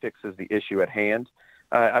think that fixes the issue at hand.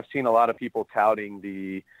 I've seen a lot of people touting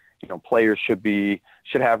the, players should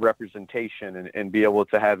have representation and be able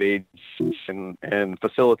to have agents and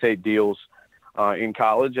facilitate deals in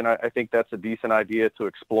college. And I think that's a decent idea to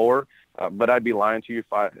explore. But I'd be lying to you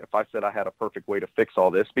if I said I had a perfect way to fix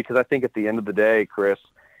all this, because I think at the end of the day, Chris,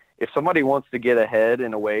 if somebody wants to get ahead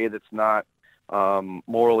in a way that's not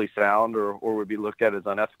morally sound or would be looked at as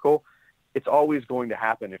unethical, it's always going to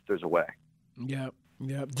happen if there's a way. Yeah.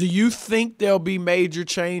 Yeah. Do you think there'll be major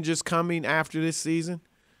changes coming after this season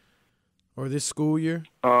or this school year?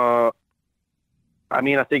 I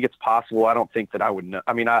think it's possible. I don't think that I would know.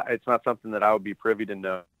 It's not something that I would be privy to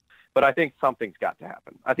know, but I think something's got to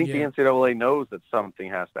happen. I think the NCAA knows that something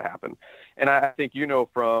has to happen. And I think,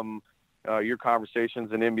 from your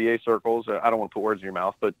conversations in NBA circles, I don't want to put words in your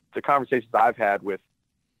mouth, but the conversations I've had with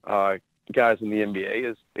guys in the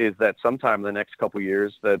NBA is that sometime in the next couple of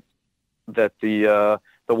years that the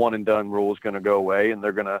one and done rule is going to go away, and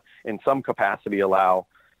they're going to, in some capacity, allow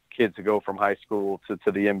kids to go from high school to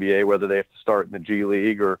the NBA, whether they have to start in the G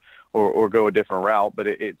League or go a different route. But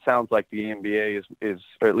it sounds like the NBA is,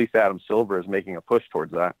 or at least Adam Silver is making a push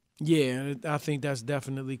towards that. Yeah, I think that's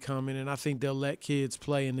definitely coming, and I think they'll let kids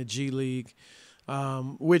play in the G League,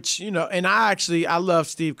 which, and I love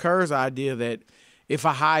Steve Kerr's idea that if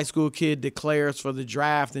a high school kid declares for the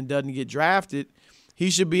draft and doesn't get drafted, he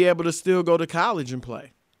should be able to still go to college and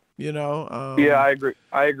play, Yeah, I agree.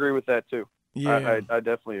 I agree with that too. Yeah. I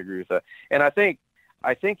definitely agree with that. And I think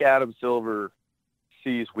Adam Silver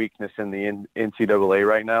sees weakness in the NCAA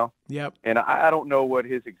right now. Yep. And I don't know what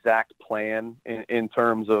his exact plan in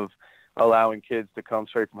terms of allowing kids to come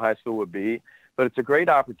straight from high school would be, but it's a great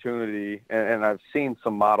opportunity. And I've seen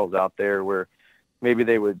some models out there where maybe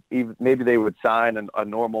they would sign a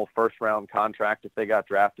normal first round contract if they got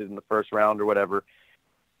drafted in the first round or whatever,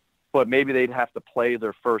 but maybe they'd have to play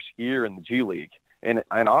their first year in the G League. And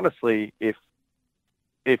honestly, if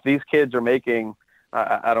these kids are making,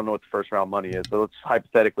 I don't know what the first round money is, but let's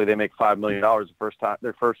hypothetically they make $5 million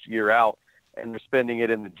their first year out, and they're spending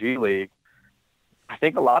it in the G League, I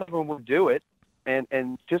think a lot of them would do it.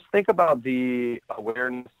 And just think about the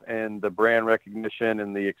awareness and the brand recognition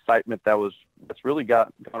and the excitement that's really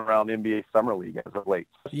gone around NBA Summer League as of late,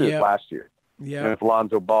 especially last year. Yeah. With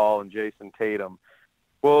Lonzo Ball and Jason Tatum.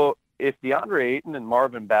 Well, if DeAndre Ayton and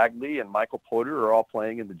Marvin Bagley and Michael Porter are all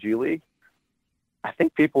playing in the G League, I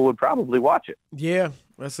think people would probably watch it. Yeah,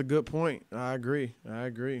 that's a good point. I agree.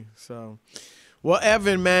 So, well,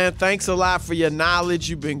 Evan, man, thanks a lot for your knowledge.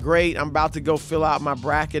 You've been great. I'm about to go fill out my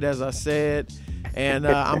bracket, as I said, and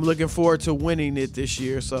I'm looking forward to winning it this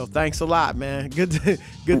year. So thanks a lot, man. Good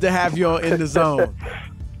to have you on In the Zone.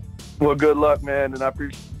 Well, good luck, man, and I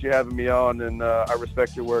appreciate you having me on, and I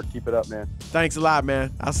respect your work. Keep it up, man. Thanks a lot,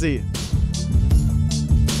 man. I'll see you.